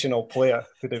generational player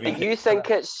could have been. Do you think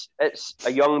it's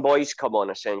a young boy's come on,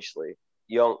 essentially?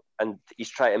 Young, and he's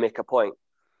trying to make a point.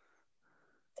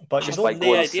 But you by don't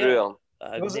going through him.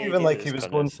 It wasn't even like he was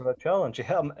going for a challenge. He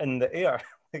hit him in the air.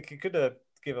 Like he could have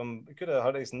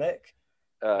hurt his neck.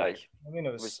 I mean,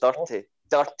 it was awful.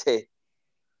 dirty.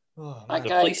 Oh,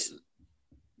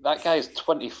 That guy's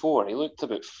 24. He looked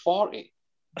about 40.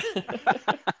 yeah,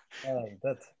 he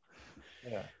did.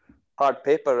 Yeah. Hard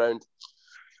paper round.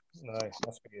 No,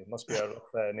 must be a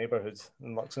rough neighbourhood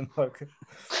in Luxembourg.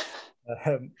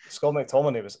 Scott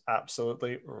McTominay was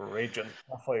absolutely raging.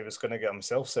 I thought he was going to get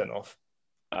himself sent off.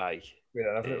 Aye.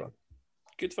 Everyone.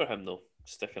 Good for him, though,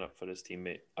 sticking up for his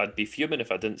teammate. I'd be fuming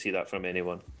if I didn't see that from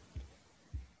anyone.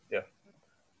 Yeah.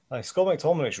 Aye, Scott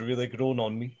McTominay's really grown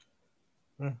on me.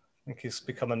 I think he's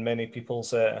becoming many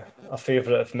people's a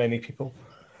favourite of many people.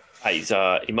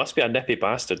 He must be a nippy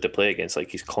bastard to play against. Like,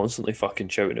 he's constantly fucking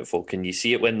shouting at folk. And you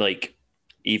see it when, like,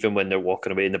 even when they're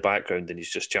walking away in the background and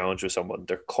he's just challenged with someone,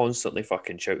 they're constantly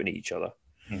fucking shouting at each other.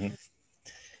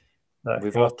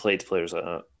 We've all played players like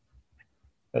that.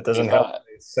 It doesn't help.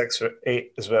 He's 6'8"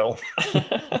 as well.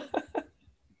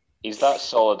 He's that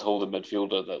solid holding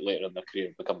midfielder that later in their career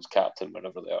becomes captain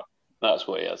wherever they are. That's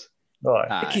what he is.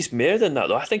 I think he's more than that,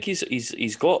 though. I think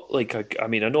he's got like I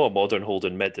know a modern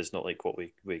holding mid is not like what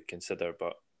we consider,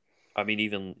 but I mean,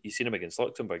 even you've seen him against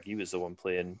Luxembourg. He was the one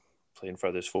playing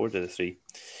furthest forward of the three.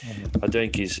 I do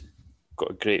think he's got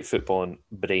a great footballing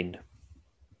brain.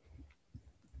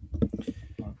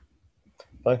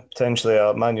 Potentially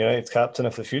a Man United captain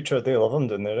of the future. They love him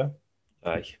down there.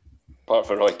 Aye. Apart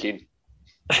from Roy Keane.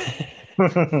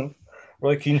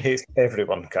 Roy Keane hates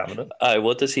everyone, Cameron. Aye,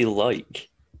 what does he like?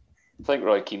 I think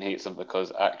Roy Keane hates him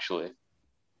because actually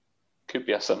could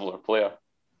be a similar player.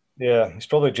 Yeah, he's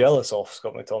probably jealous of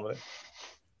Scott McTominay.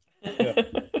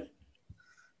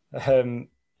 Yeah.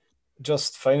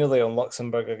 Just finally on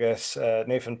Luxembourg, I guess,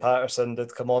 Nathan Patterson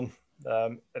did come on.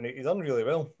 And he done really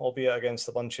well, albeit against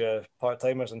a bunch of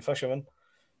part-timers and fishermen.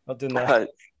 Not doing that.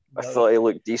 I thought he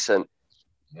looked decent.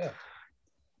 Yeah.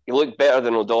 He looked better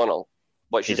than O'Donnell,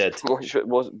 which which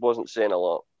wasn't saying a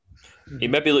lot. He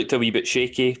maybe looked a wee bit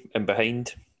shaky and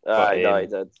behind. He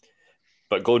did.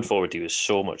 But going forward, he was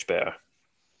so much better.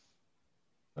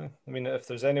 I mean, if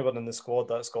there's anyone in the squad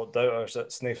that's got doubters,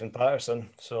 it's Nathan Patterson.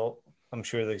 So I'm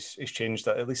sure he's changed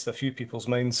at least a few people's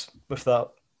minds with that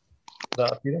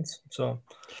appearance. So,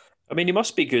 I mean, he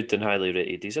must be good and highly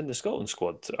rated. He's in the Scotland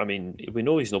squad. I mean, we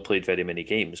know he's not played very many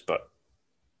games, but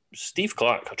Steve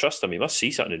Clarke, I trust him. He must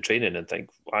see something in training and think,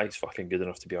 why he's fucking good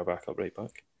enough to be our backup right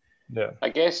back. Yeah. I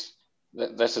guess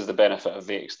this is the benefit of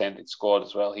the extended squad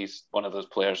as well. He's one of those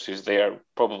players who's there,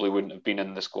 probably wouldn't have been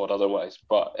in the squad otherwise,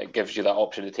 but it gives you that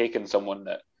option of taking someone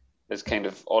that is kind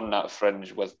of on that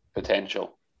fringe with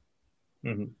potential.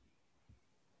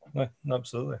 No,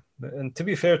 absolutely. And to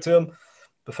be fair to him,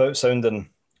 without sounding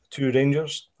too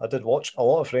Rangers, I did watch a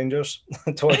lot of Rangers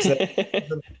towards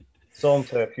the saw him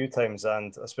play a few times,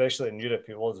 and especially in Europe,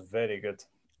 he was very good.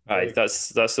 Aye, that's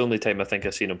the only time I think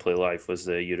I've seen him play live was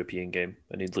the European game,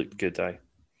 and he'd looked good. Aye.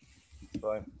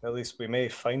 Right. At least we may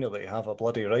finally have a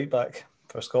bloody right back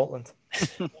for Scotland.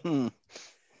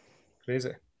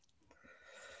 Crazy.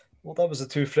 Well, that was the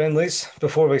two friendlies.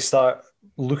 Before we start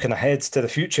looking ahead to the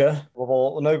future,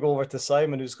 we'll now go over to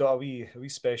Simon, who's got a wee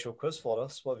special quiz for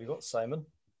us. What have you got, Simon?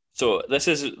 So this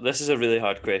is a really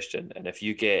hard question, and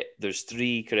there's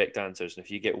 3 correct answers, and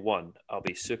if you get one, I'll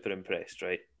be super impressed,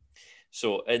 right?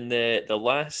 So in the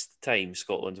last time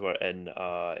Scotland were in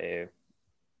a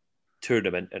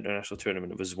international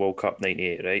tournament, it was World Cup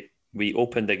 '98, right? We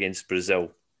opened against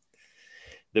Brazil.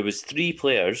 There was 3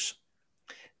 players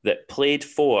that played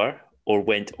for or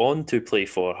went on to play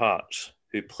for Hearts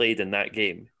who played in that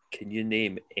game. Can you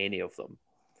name any of them?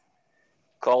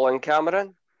 Colin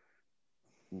Cameron?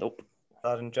 Nope.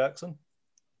 Darren Jackson?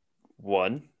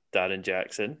 1, Darren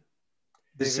Jackson.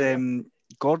 Is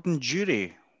Gordon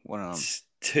Jury one of them?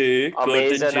 2,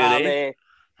 Amazing, Gordon Jury.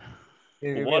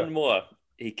 1 Weir. more.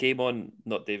 He came on,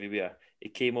 not Davy Weir. He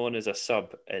came on as a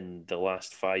sub in the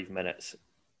last 5 minutes.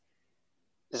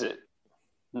 Is it?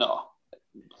 No.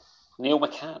 Neil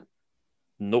McCann.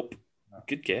 Nope.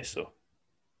 Good guess, though.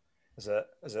 Is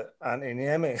it Anthony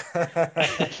Niemi?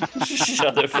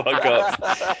 Shut the fuck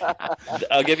up.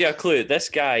 I'll give you a clue. This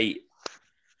guy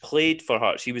played for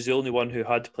Hearts. He was the only one who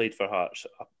had played for Hearts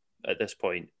at this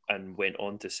point and went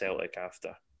on to Celtic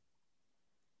after.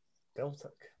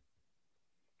 Celtic.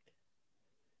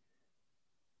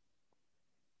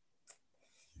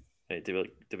 Right, do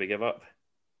we give up?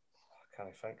 Can't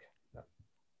I think? No.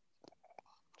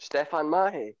 Stefan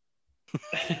Mahe?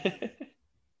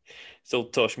 Still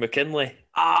Tosh McKinley.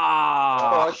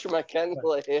 Josh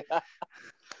McKinley.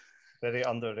 Very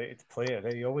underrated player.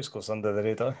 He always goes under the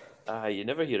radar. You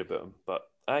never hear about him, but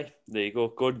aye, there you go.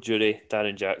 Gordon Jury,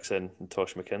 Darren Jackson, and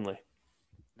Tosh McKinley.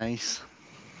 Nice.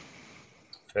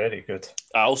 Very good.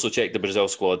 I also checked the Brazil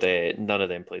squad. None of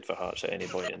them played for Hearts at any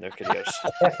point in their careers.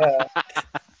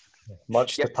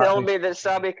 Much You're to telling me that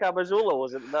Sammy Cazorla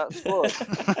wasn't in that squad?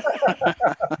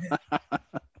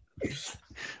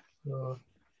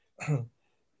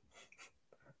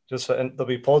 Just there'll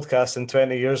be podcasts in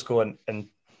 20 years going. In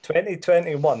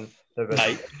 2021, there was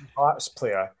a Hearts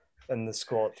player in the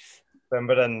squad when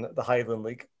we're in the Highland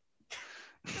League.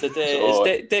 Is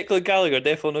Declan Gallagher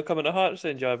definitely not coming to Hearts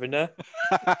then, Jarvin, now?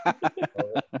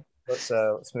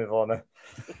 Let's move on now.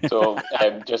 So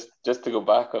just to go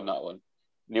back on that one,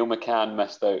 Neil McCann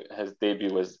missed out. His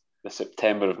debut was the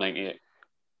September of '98.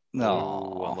 No,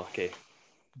 oh, unlucky.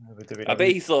 I bet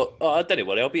he thought, don't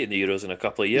worry, I'll be in the Euros in a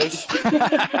couple of years.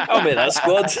 I'll make that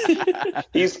squad.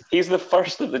 He's the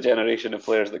first of the generation of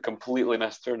players that completely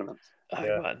missed tournaments. Oh,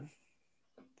 yeah. Man.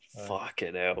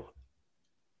 Fucking hell.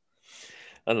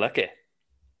 Unlucky.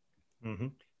 Mm-hmm.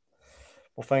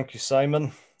 Well, thank you,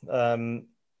 Simon. We'll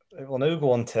now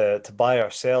go on to buy or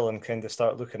sell and kind of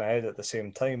start looking ahead at the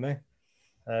same time, eh?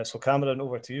 So, Cameron,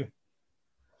 over to you.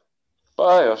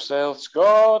 Buy or sell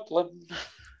Scotland.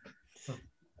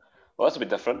 Well, that's a bit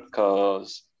different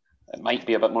because it might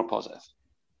be a bit more positive.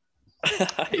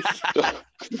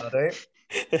 All right.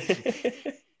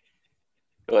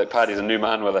 Feel like Paddy's a new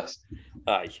man with this.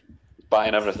 Aye.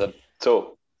 Buying everything.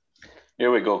 So,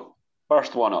 here we go.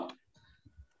 First one up.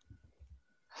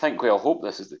 I think we all hope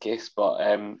this is the case, but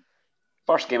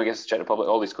first game against the Czech Republic,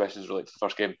 all these questions relate to the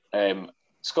first game.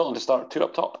 Scotland to start 2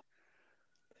 up top.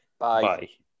 Bye.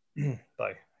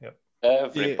 Bye. Yep.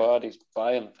 Everybody's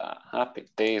buying that. Happy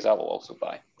days. I will also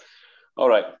buy. All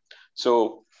right.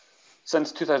 So,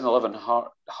 since 2011,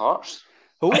 Hearts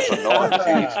are not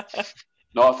undefeated.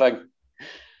 Not a thing.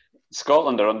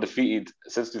 Scotland are undefeated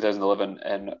since 2011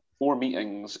 in 4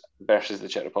 meetings versus the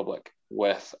Czech Republic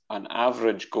with an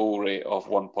average goal rate of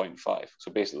 1.5.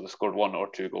 So basically, they scored 1 or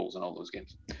 2 goals in all those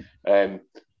games.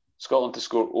 Scotland to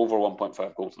score over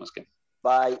 1.5 goals in this game.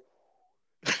 Bye.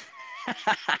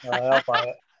 I'll buy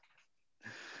it.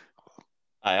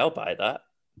 I'll buy that.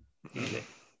 Easy.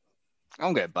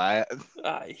 I'm going to buy it.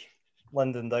 Aye.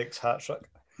 Lyndon Dykes hat-trick.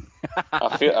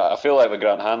 I feel like with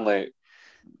Grant Hanley,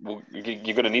 well,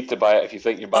 you're going to need to buy it if you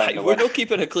think you're buying the We're win. not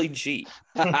keeping a clean sheet.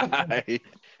 And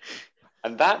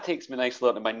that takes me nicely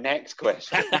on to my next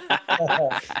question.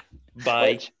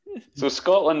 Bye. So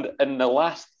Scotland, in the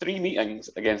last 3 meetings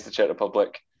against the Czech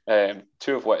Republic,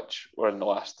 2 of which were in the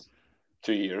last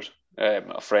 2 years,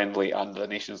 a friendly and a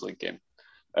Nations League game.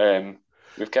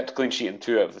 We've kept a clean sheet in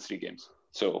 2 out of the 3 games.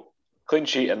 So, clean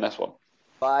sheet in this one.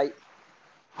 Bye.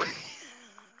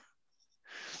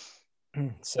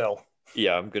 Sell.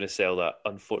 Yeah, I'm going to sell that.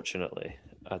 Unfortunately,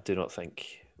 I do not think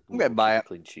I'm going to buy it.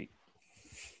 Clean sheet.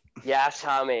 Yes,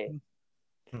 Hammy.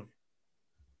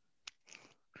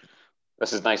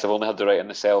 This is nice. I've only had to write in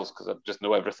the sells because I just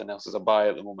know everything else is a buy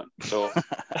at the moment. So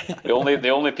the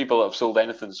only people that have sold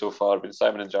anything so far have been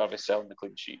Simon and Jarvis selling the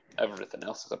clean sheet. Everything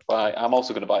else is a buy. I'm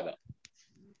also going to buy that.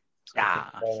 Yeah.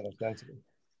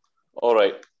 All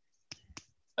right.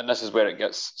 And this is where it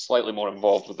gets slightly more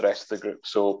involved with the rest of the group.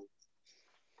 So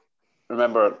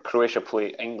remember, Croatia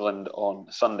play England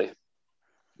on Sunday,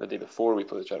 the day before we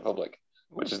play the Czech Republic,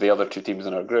 which is the other two teams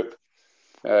in our group.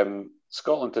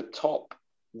 Scotland to top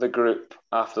the group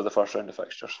after the first round of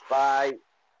fixtures. Bye.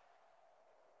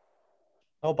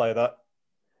 I'll buy that.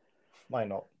 Why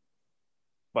not?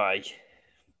 Bye.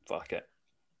 Fuck it.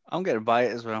 I'm going to buy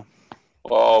it as well.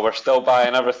 Oh, we're still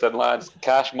buying everything, lads.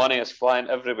 Cash money is flying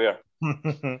everywhere.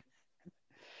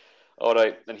 All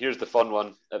right, and here's the fun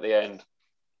one at the end.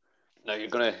 Now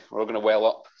we're gonna well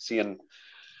up seeing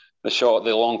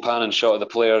the long pan and shot of the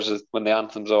players when the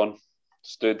anthem's on,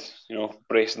 stood,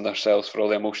 bracing themselves for all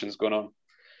the emotions going on.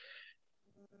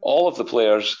 All of the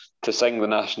players to sing the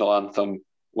national anthem,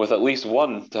 with at least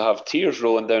one to have tears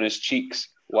rolling down his cheeks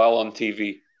while on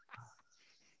TV.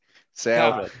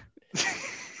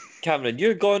 Cameron,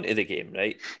 you're going to the game,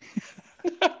 right?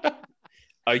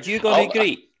 Are you going to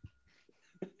agree?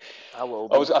 I will.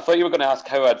 I thought you were going to ask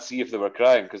how I'd see if they were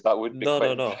crying, because that would be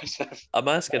quite impressive. I'm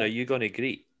asking, are you going to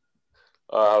agree?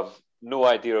 I have no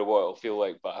idea what it'll feel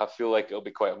like, but I feel like it'll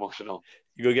be quite emotional.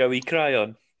 You go get a wee cry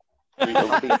on.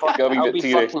 I'll be fucking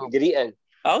greeting.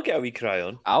 I'll get a wee cry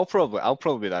on. I'll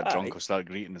probably be that drunk. I'll start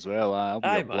greeting as well. I'll be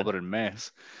a blubbering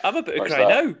mess. I'm about to cry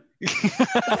now.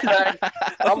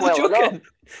 I'm well joking.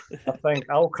 I think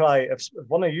I'll cry. If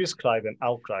one of you's cry, then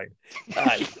I'll cry.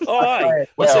 Aye. Oh, aye.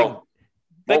 Well,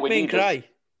 big man cry.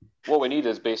 What we need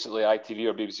is basically ITV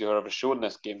or BBC or whoever showing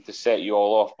this game to set you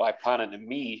all off by panning to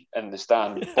me in the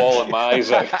stand, bawling my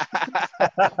eyes out.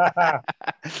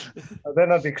 And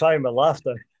then I'd be crying with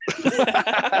laughter.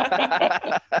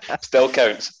 Still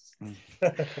counts.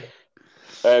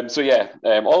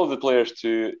 All of the players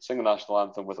to sing the national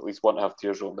anthem with at least one to have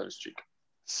tears rolling down his cheek.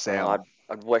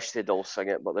 I'd wish they'd all sing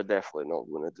it, but they're definitely not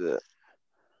going to do it.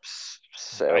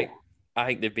 Right. I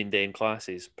think they've been doing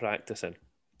classes, practicing.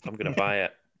 I'm going to buy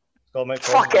it.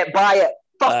 Fuck it, buy it.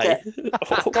 Fuck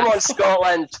it. Come on,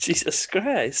 Scotland. Jesus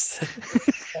Christ.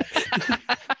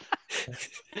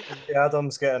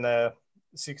 Adam's getting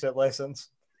secret lessons.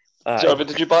 But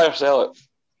did you buy or sell it?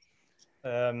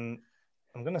 I'm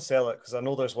going to sell it because I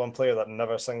know there's one player that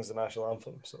never sings the national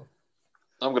anthem. So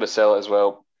I'm going to sell it as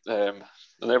well. And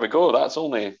there we go. That's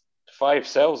only 5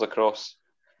 sells across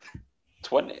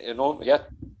 20.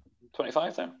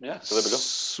 25 then. Yeah, so there we go.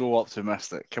 So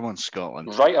optimistic. Come on,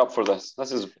 Scotland. Right up for this.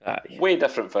 This is way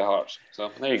different for Hearts.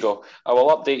 So there you go. I will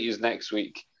update you next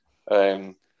week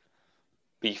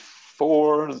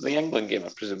before the England game. I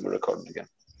presume we're recording again.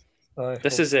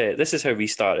 This is how we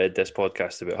started this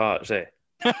podcast about Hearts, eh?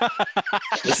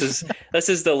 This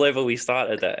is the level we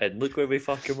started at, and look where we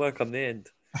fucking were come the end.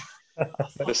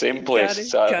 The same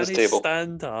place at this table.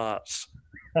 Stand Hearts.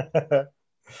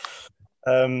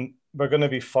 We're going to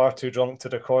be far too drunk to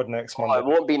record next Monday. It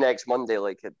won't be next Monday.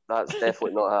 That's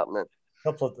definitely not happening.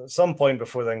 At some point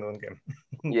before the England game.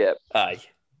 Yeah. Aye.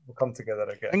 We'll come together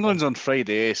again. England's on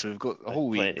Friday, so we've got a whole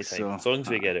week. So. As long as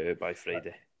we get it out by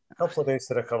Friday. A couple of days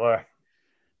to recover.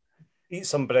 Eat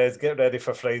some bread. Get ready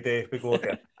for Friday. We go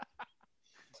again.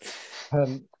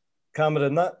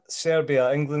 Cameron, that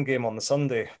Serbia-England game on the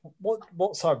Sunday,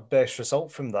 what's our best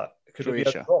result from that? Could Croatia.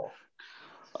 It be a draw?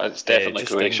 It's definitely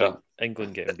Croatia.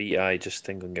 England getting beat.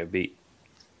 England get beat.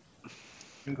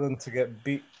 England to get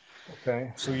beat.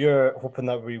 Okay, so you're hoping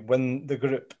that we win the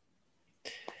group?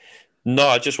 No,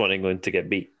 I just want England to get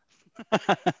beat.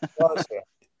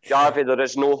 Garvey, there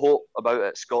is no hope about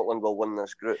it. Scotland will win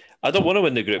this group. I don't want to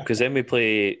win the group because then we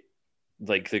play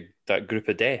that group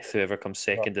of death. Whoever comes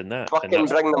second in that. Fucking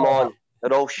bring them on.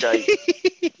 They're all shite.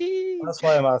 That's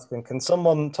why I'm asking. Can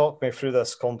someone talk me through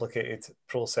this complicated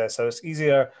process? How it's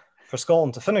easier for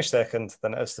Scotland to finish second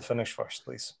than it is to finish first,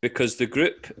 please? Because the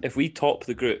group, if we top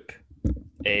the group,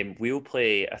 we'll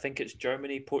play, I think it's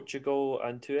Germany, Portugal,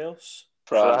 and who else?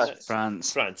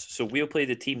 France. So we'll play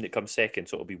the team that comes second,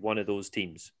 so it'll be one of those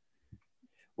teams.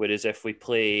 Whereas if we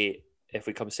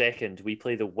come second, we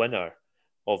play the winner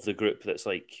of the group that's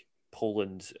like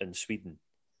Poland and Sweden.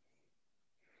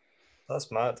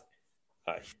 That's mad.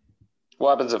 Aye.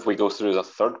 What happens if we go through as a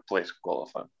third place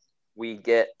qualifying? We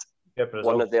get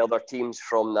one of the other teams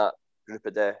from that group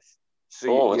of death.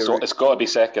 So it's got to be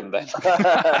second then.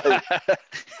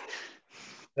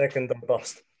 Second and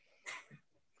bust.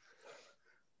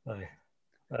 Aye.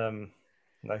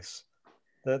 Nice.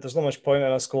 There's not much point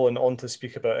in us going on to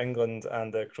speak about England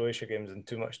and the Croatia games in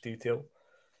too much detail.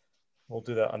 we'll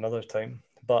do that another time.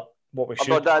 But what we should...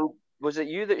 But Dan, was it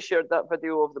you that shared that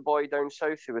video of the boy down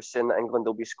south who was saying that England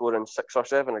will be scoring 6 or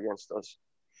 7 against us?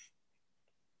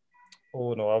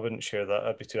 Oh, no, I wouldn't share that.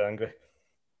 I'd be too angry.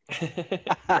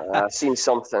 I've seen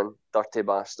something. Dirty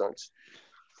bastards.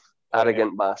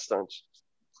 Arrogant bastards.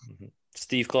 Mm-hmm.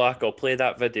 Steve Clark will play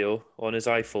that video on his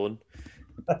iPhone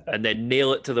and then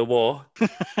nail it to the wall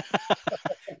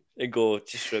and go,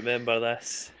 just remember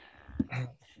this.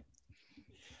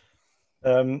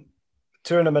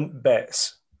 Tournament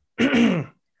bets.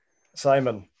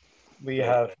 Simon, we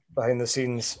have behind the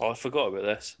scenes. Oh, I forgot about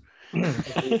this.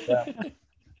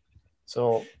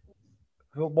 So,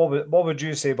 what would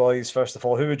you say, boys, first of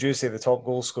all? Who would you say the top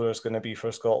goal scorer is going to be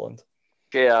for Scotland?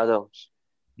 Jay Adams.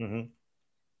 Mm-hmm.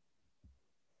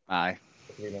 Aye.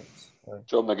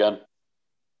 John McGinn.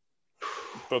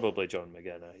 Probably John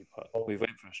McGinn, but we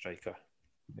went for a striker.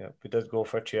 Yeah, we did go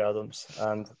for Che Adams,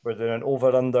 and we're doing an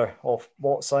over-under of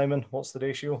what, Simon? What's the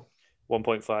ratio?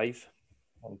 1.5.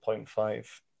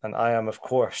 1.5. And I am, of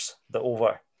course, the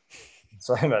over.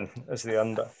 Simon is the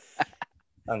under.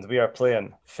 And we are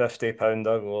playing £50 a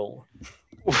goal.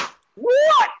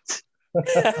 What?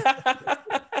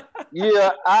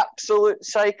 You're absolute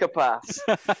psychopaths.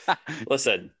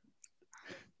 Listen,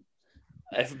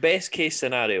 if best case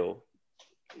scenario,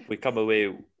 we come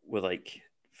away with like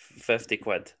 50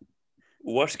 quid.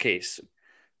 Worst case,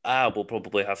 we'll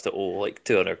probably have to owe like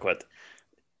 200 quid.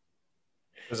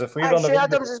 Because if we Actually,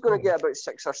 Adams is going to get about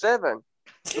 6 or 7.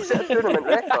 He'll set a tournament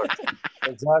record.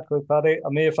 Exactly, Paddy. I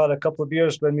may have had a couple of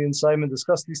beers when me and Simon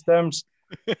discussed these terms.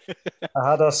 I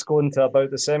had us going to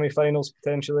about the semi-finals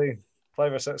potentially.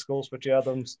 5 or 6 goals for Che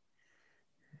Adams.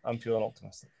 I'm feeling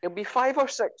optimistic. It'll be 5 or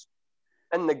 6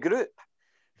 in the group.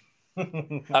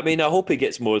 I mean, I hope he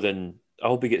gets 2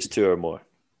 or more.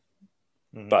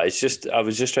 Mm-hmm. But it's just, I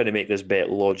was just trying to make this bet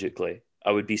logically.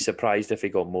 I would be surprised if he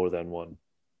got more than 1.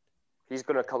 He's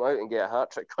going to come out and get a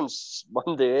hat-trick on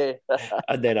Monday, eh?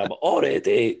 And then I'm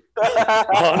already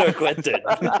Honor Quinton.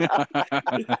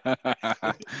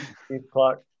 Steve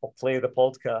Clark will play the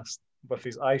podcast with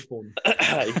his iPhone.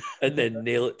 And then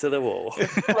nail it to the wall.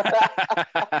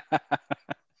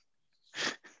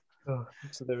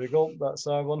 So there we go. That's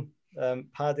our one.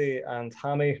 Paddy and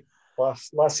Hammy,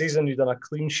 last season you done a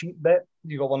clean sheet bet.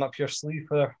 You got one up your sleeve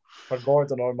for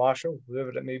Gordon or Marshall, whoever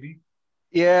it may be.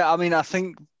 Yeah, I mean, I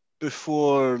think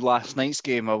before last night's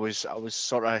game, I was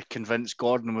sort of convinced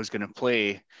Gordon was going to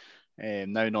play.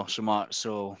 Now not so much.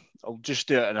 So I'll just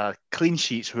do it in a clean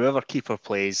sheets, whoever keeper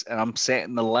plays, and I'm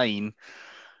setting the line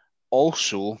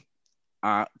also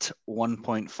at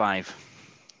 1.5.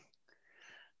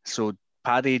 So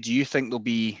Paddy, do you think there'll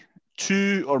be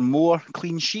 2 or more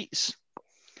clean sheets?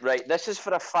 Right, this is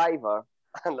for a £5,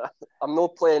 and I'm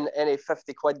not playing any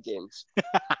 50 quid games.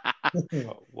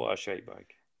 Oh, what a shite bag.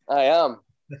 I am.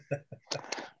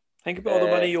 Think about all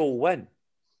the money you'll win.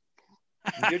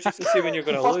 You're just assuming you're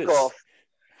going to lose. Off.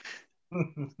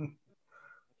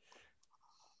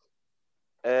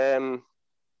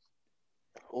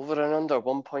 Over and under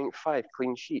 1.5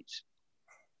 clean sheets.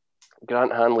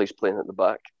 Grant Hanley's playing at the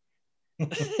back.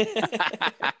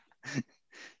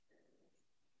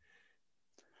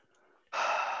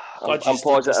 I'm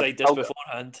positive. This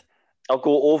beforehand. I'll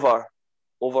go over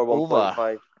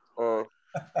 1.5.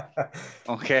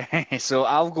 Okay, so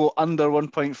I'll go under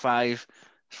 1.5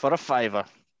 for a £5.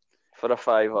 For a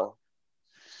 £5.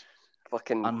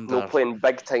 Fucking no playing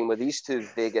big time with these two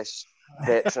Vegas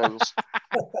veterans.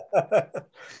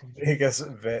 Vegas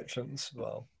veterans.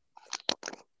 Well,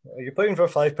 are you playing for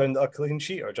 £5 a clean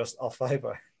sheet or just a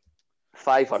 £5?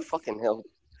 £5, fucking hell.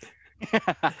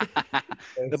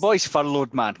 The boy's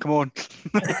furloughed, man. Come on.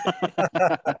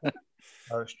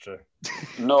 That's true.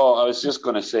 No, I was just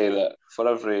going to say that for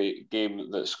every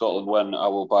game that Scotland win, I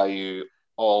will buy you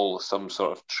all some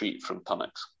sort of treat from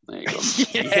Tunnocks. There you go.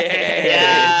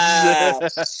 Yes!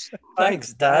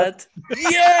 Thanks, Dad.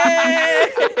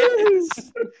 Yes!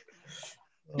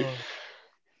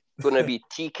 Going to be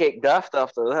tea cake daft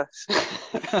after this.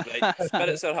 Right,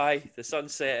 spirits are high. The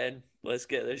sun's setting. Let's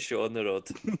get this show on the road.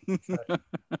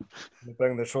 We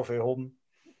bring the trophy home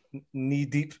knee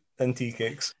deep in tea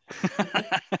cakes.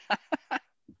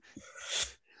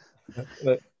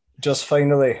 Just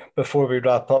finally, before we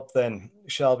wrap up, then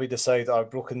shall we decide our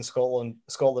Broken Scotland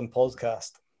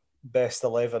podcast best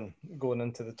 11 going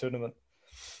into the tournament?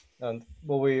 And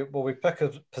will we pick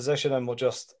a position and we'll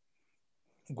just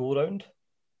go around?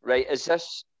 Right, is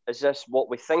this what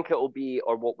we think it will be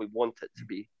or what we want it to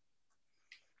be?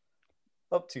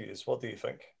 Up to you. What do you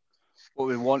think? What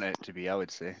we want it to be, I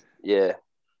would say. Yeah.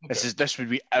 Okay. This would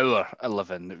be our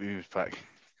 11 that we would pick.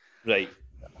 Right.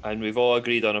 And we've all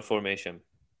agreed on a formation.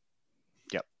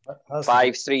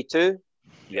 5-3-2.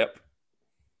 Yep.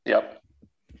 Yep.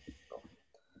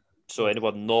 So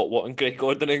anyone not wanting Greg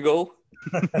Gordon in goal?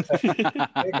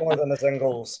 Greg Gordon is in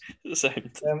goals.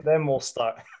 Sound. Then we'll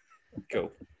start.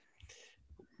 Cool.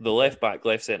 The left back,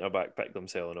 left centre back picked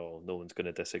themselves and all. No one's going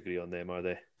to disagree on them, are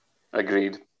they?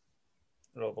 Agreed.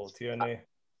 Robbo Tierney,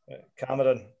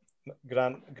 Cameron,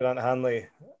 Grant Hanley,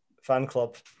 fan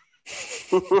club.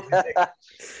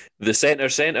 The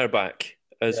centre back,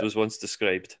 as was once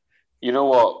described. You know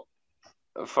what?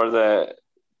 For the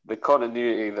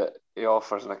continuity that he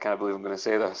offers, and I can't believe I'm going to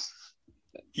say this.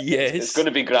 Yes. It's going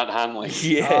to be Grant Hanley.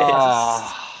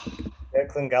 Yes.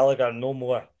 Declan Gallagher, no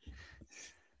more.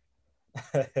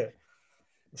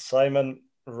 Simon,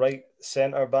 right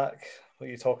centre back. What are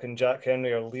you talking, Jack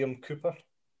Henry or Liam Cooper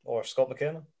or Scott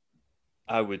McKenna?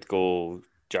 I would go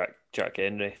Jack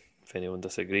Henry, if anyone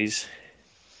disagrees.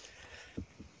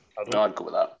 No, I'd go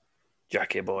with that.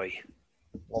 Jackie boy.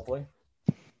 Lovely.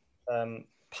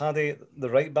 Paddy, the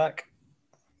right back.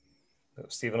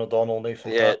 Stephen O'Donnell,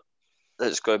 Nathan. Yeah,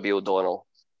 it's going to be O'Donnell.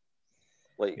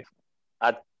 It's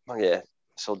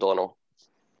O'Donnell.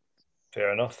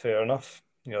 Fair enough.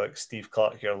 You're like Steve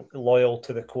Clark, you're loyal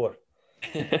to the core.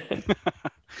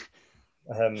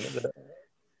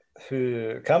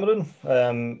 Cameron?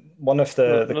 One of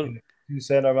the two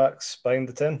centre backs behind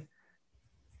the 10.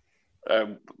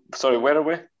 Sorry, where are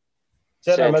we?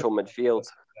 Central midfield.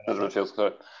 Central midfield,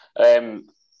 sorry.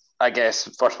 I guess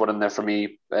first one in there for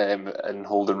me in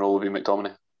holding role would be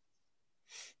McTominay.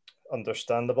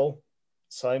 Understandable.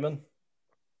 Simon?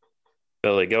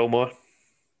 Billy Gilmore.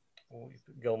 Oh, you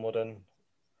put Gilmore in.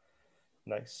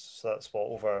 Nice. So that's what,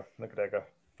 over McGregor,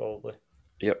 probably.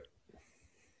 Yep.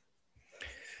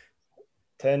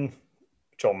 10,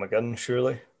 John McGinn,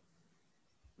 surely.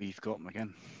 We've got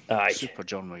McGinn. Aye. Super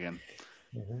John McGinn.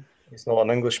 Mm-hmm. He's not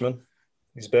an Englishman.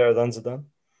 He's better than Zidane.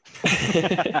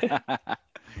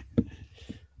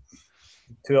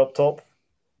 2 up top.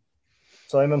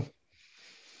 Simon?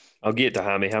 I'll get it to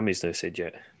Hammy. Hammy's no said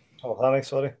yet. Oh, Hammy,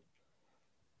 sorry.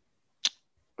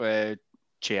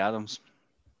 Che Adams.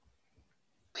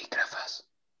 Lee Griffiths.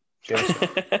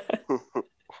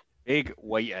 Big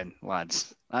white in,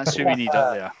 lads. That's who we need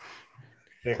up there.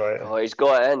 Big white. Oh, he's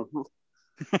got it in.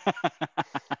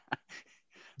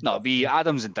 No, it'll be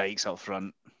Adams and Dykes up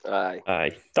front.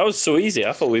 Aye. That was so easy.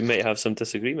 I thought we might have some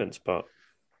disagreements, but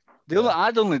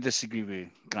I'd only disagree with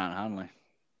Grant Hanley.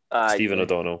 Stephen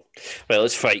O'Donnell. Right,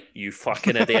 let's fight, you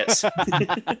fucking idiots.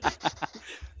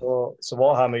 So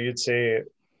what, Hammy, you'd say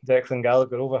Declan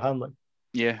Gallagher over Hanley?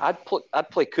 Yeah. I'd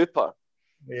play Cooper.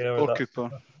 Or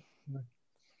Cooper. I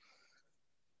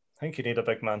think you need a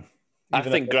big man. I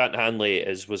think Grant Hanley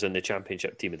was in the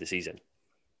championship team of the season.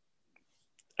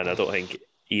 And I don't think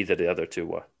either of the other two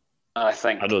were. I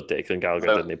know Declan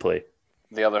Gallagher didn't play.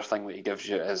 The other thing that he gives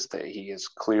you is that he is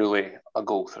clearly a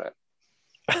goal threat.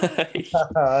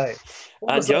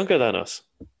 And younger than us.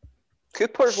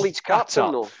 Cooper's Leeds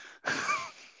captain, though.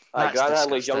 That's Grant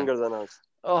Hanley's disgusting. younger than us.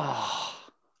 Oh,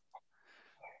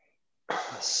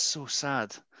 that's so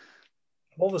sad.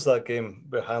 What was that game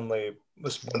where Hanley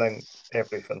was winning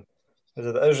everything? Was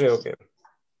it the Israel game?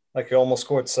 Like he almost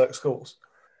scored 6 goals.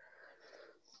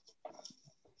 I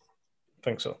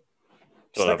think so.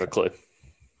 Don't have a clue.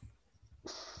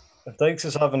 If Dykes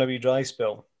is having a wee dry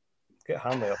spell, get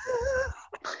Hanley up there.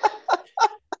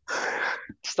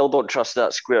 Still don't trust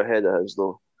that square head of his,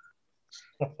 though.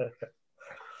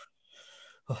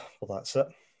 Well, that's it.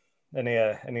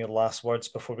 Any last words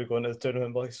before we go into the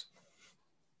tournament, boys?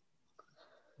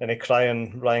 Any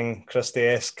crying Ryan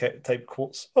Christie-esque type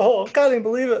quotes? Oh, I can't even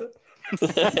believe it.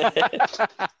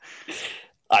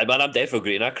 Aye, man, I'm defo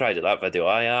green. I cried at that video.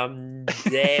 I am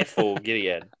defo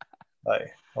green.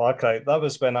 Aye. Oh, I cried. That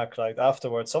was when I cried.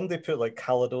 Afterwards, somebody put like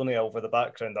Caledonia over the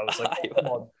background. I was like, oh, come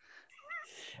on.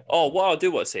 Oh, what I'll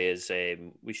do, say is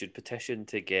we should petition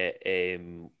to get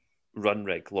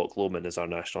Runrig Loch Lomond as our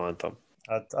national anthem.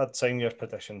 I'd sign your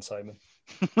petition, Simon.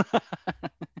 Just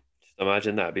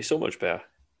imagine that. It'd be so much better.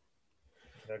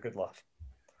 Yeah, good laugh.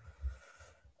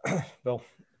 Well,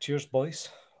 cheers, boys.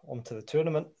 On to the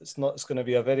tournament. It's going to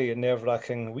be a very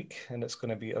nerve-wracking week, and it's going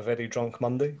to be a very drunk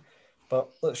Monday. But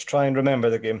let's try and remember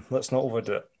the game. Let's not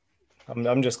overdo it.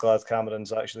 I'm just glad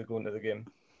Cameron's actually going to the game,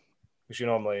 because you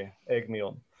normally egg me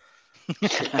on. I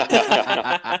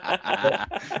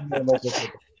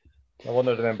want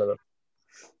to remember that.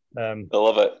 I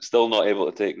love it. Still not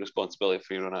able to take responsibility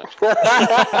for your own action.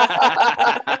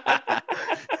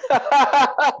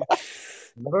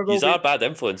 These are bad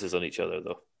influences on each other,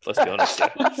 though. Let's be honest.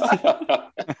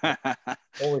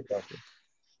 Always happy.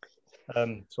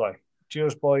 Sorry.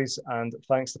 Cheers, boys, and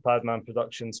thanks to Padman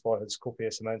Productions for his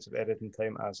copious amounts of editing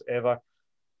time as ever.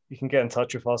 You can get in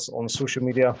touch with us on social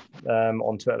media,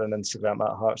 on Twitter and Instagram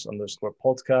at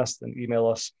Hearts_podcast, and email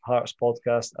us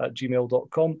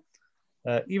heartspodcast@gmail.com.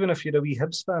 Even if you're a wee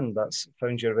Hibs fan that's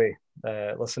found your way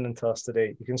listening to us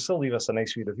today, you can still leave us a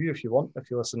nice wee review if you want, if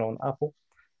you listen on Apple.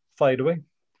 Fire away.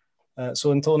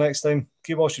 So until next time,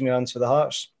 keep washing your hands for the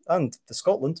Hearts and the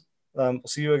Scotland. We'll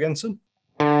see you again soon.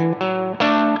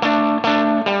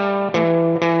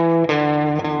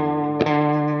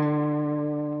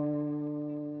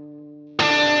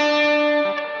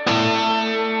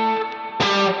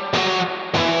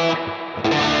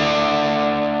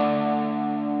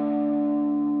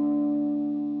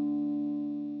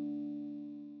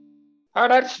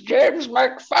 And it's James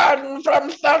McFadden from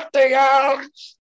 30 yards.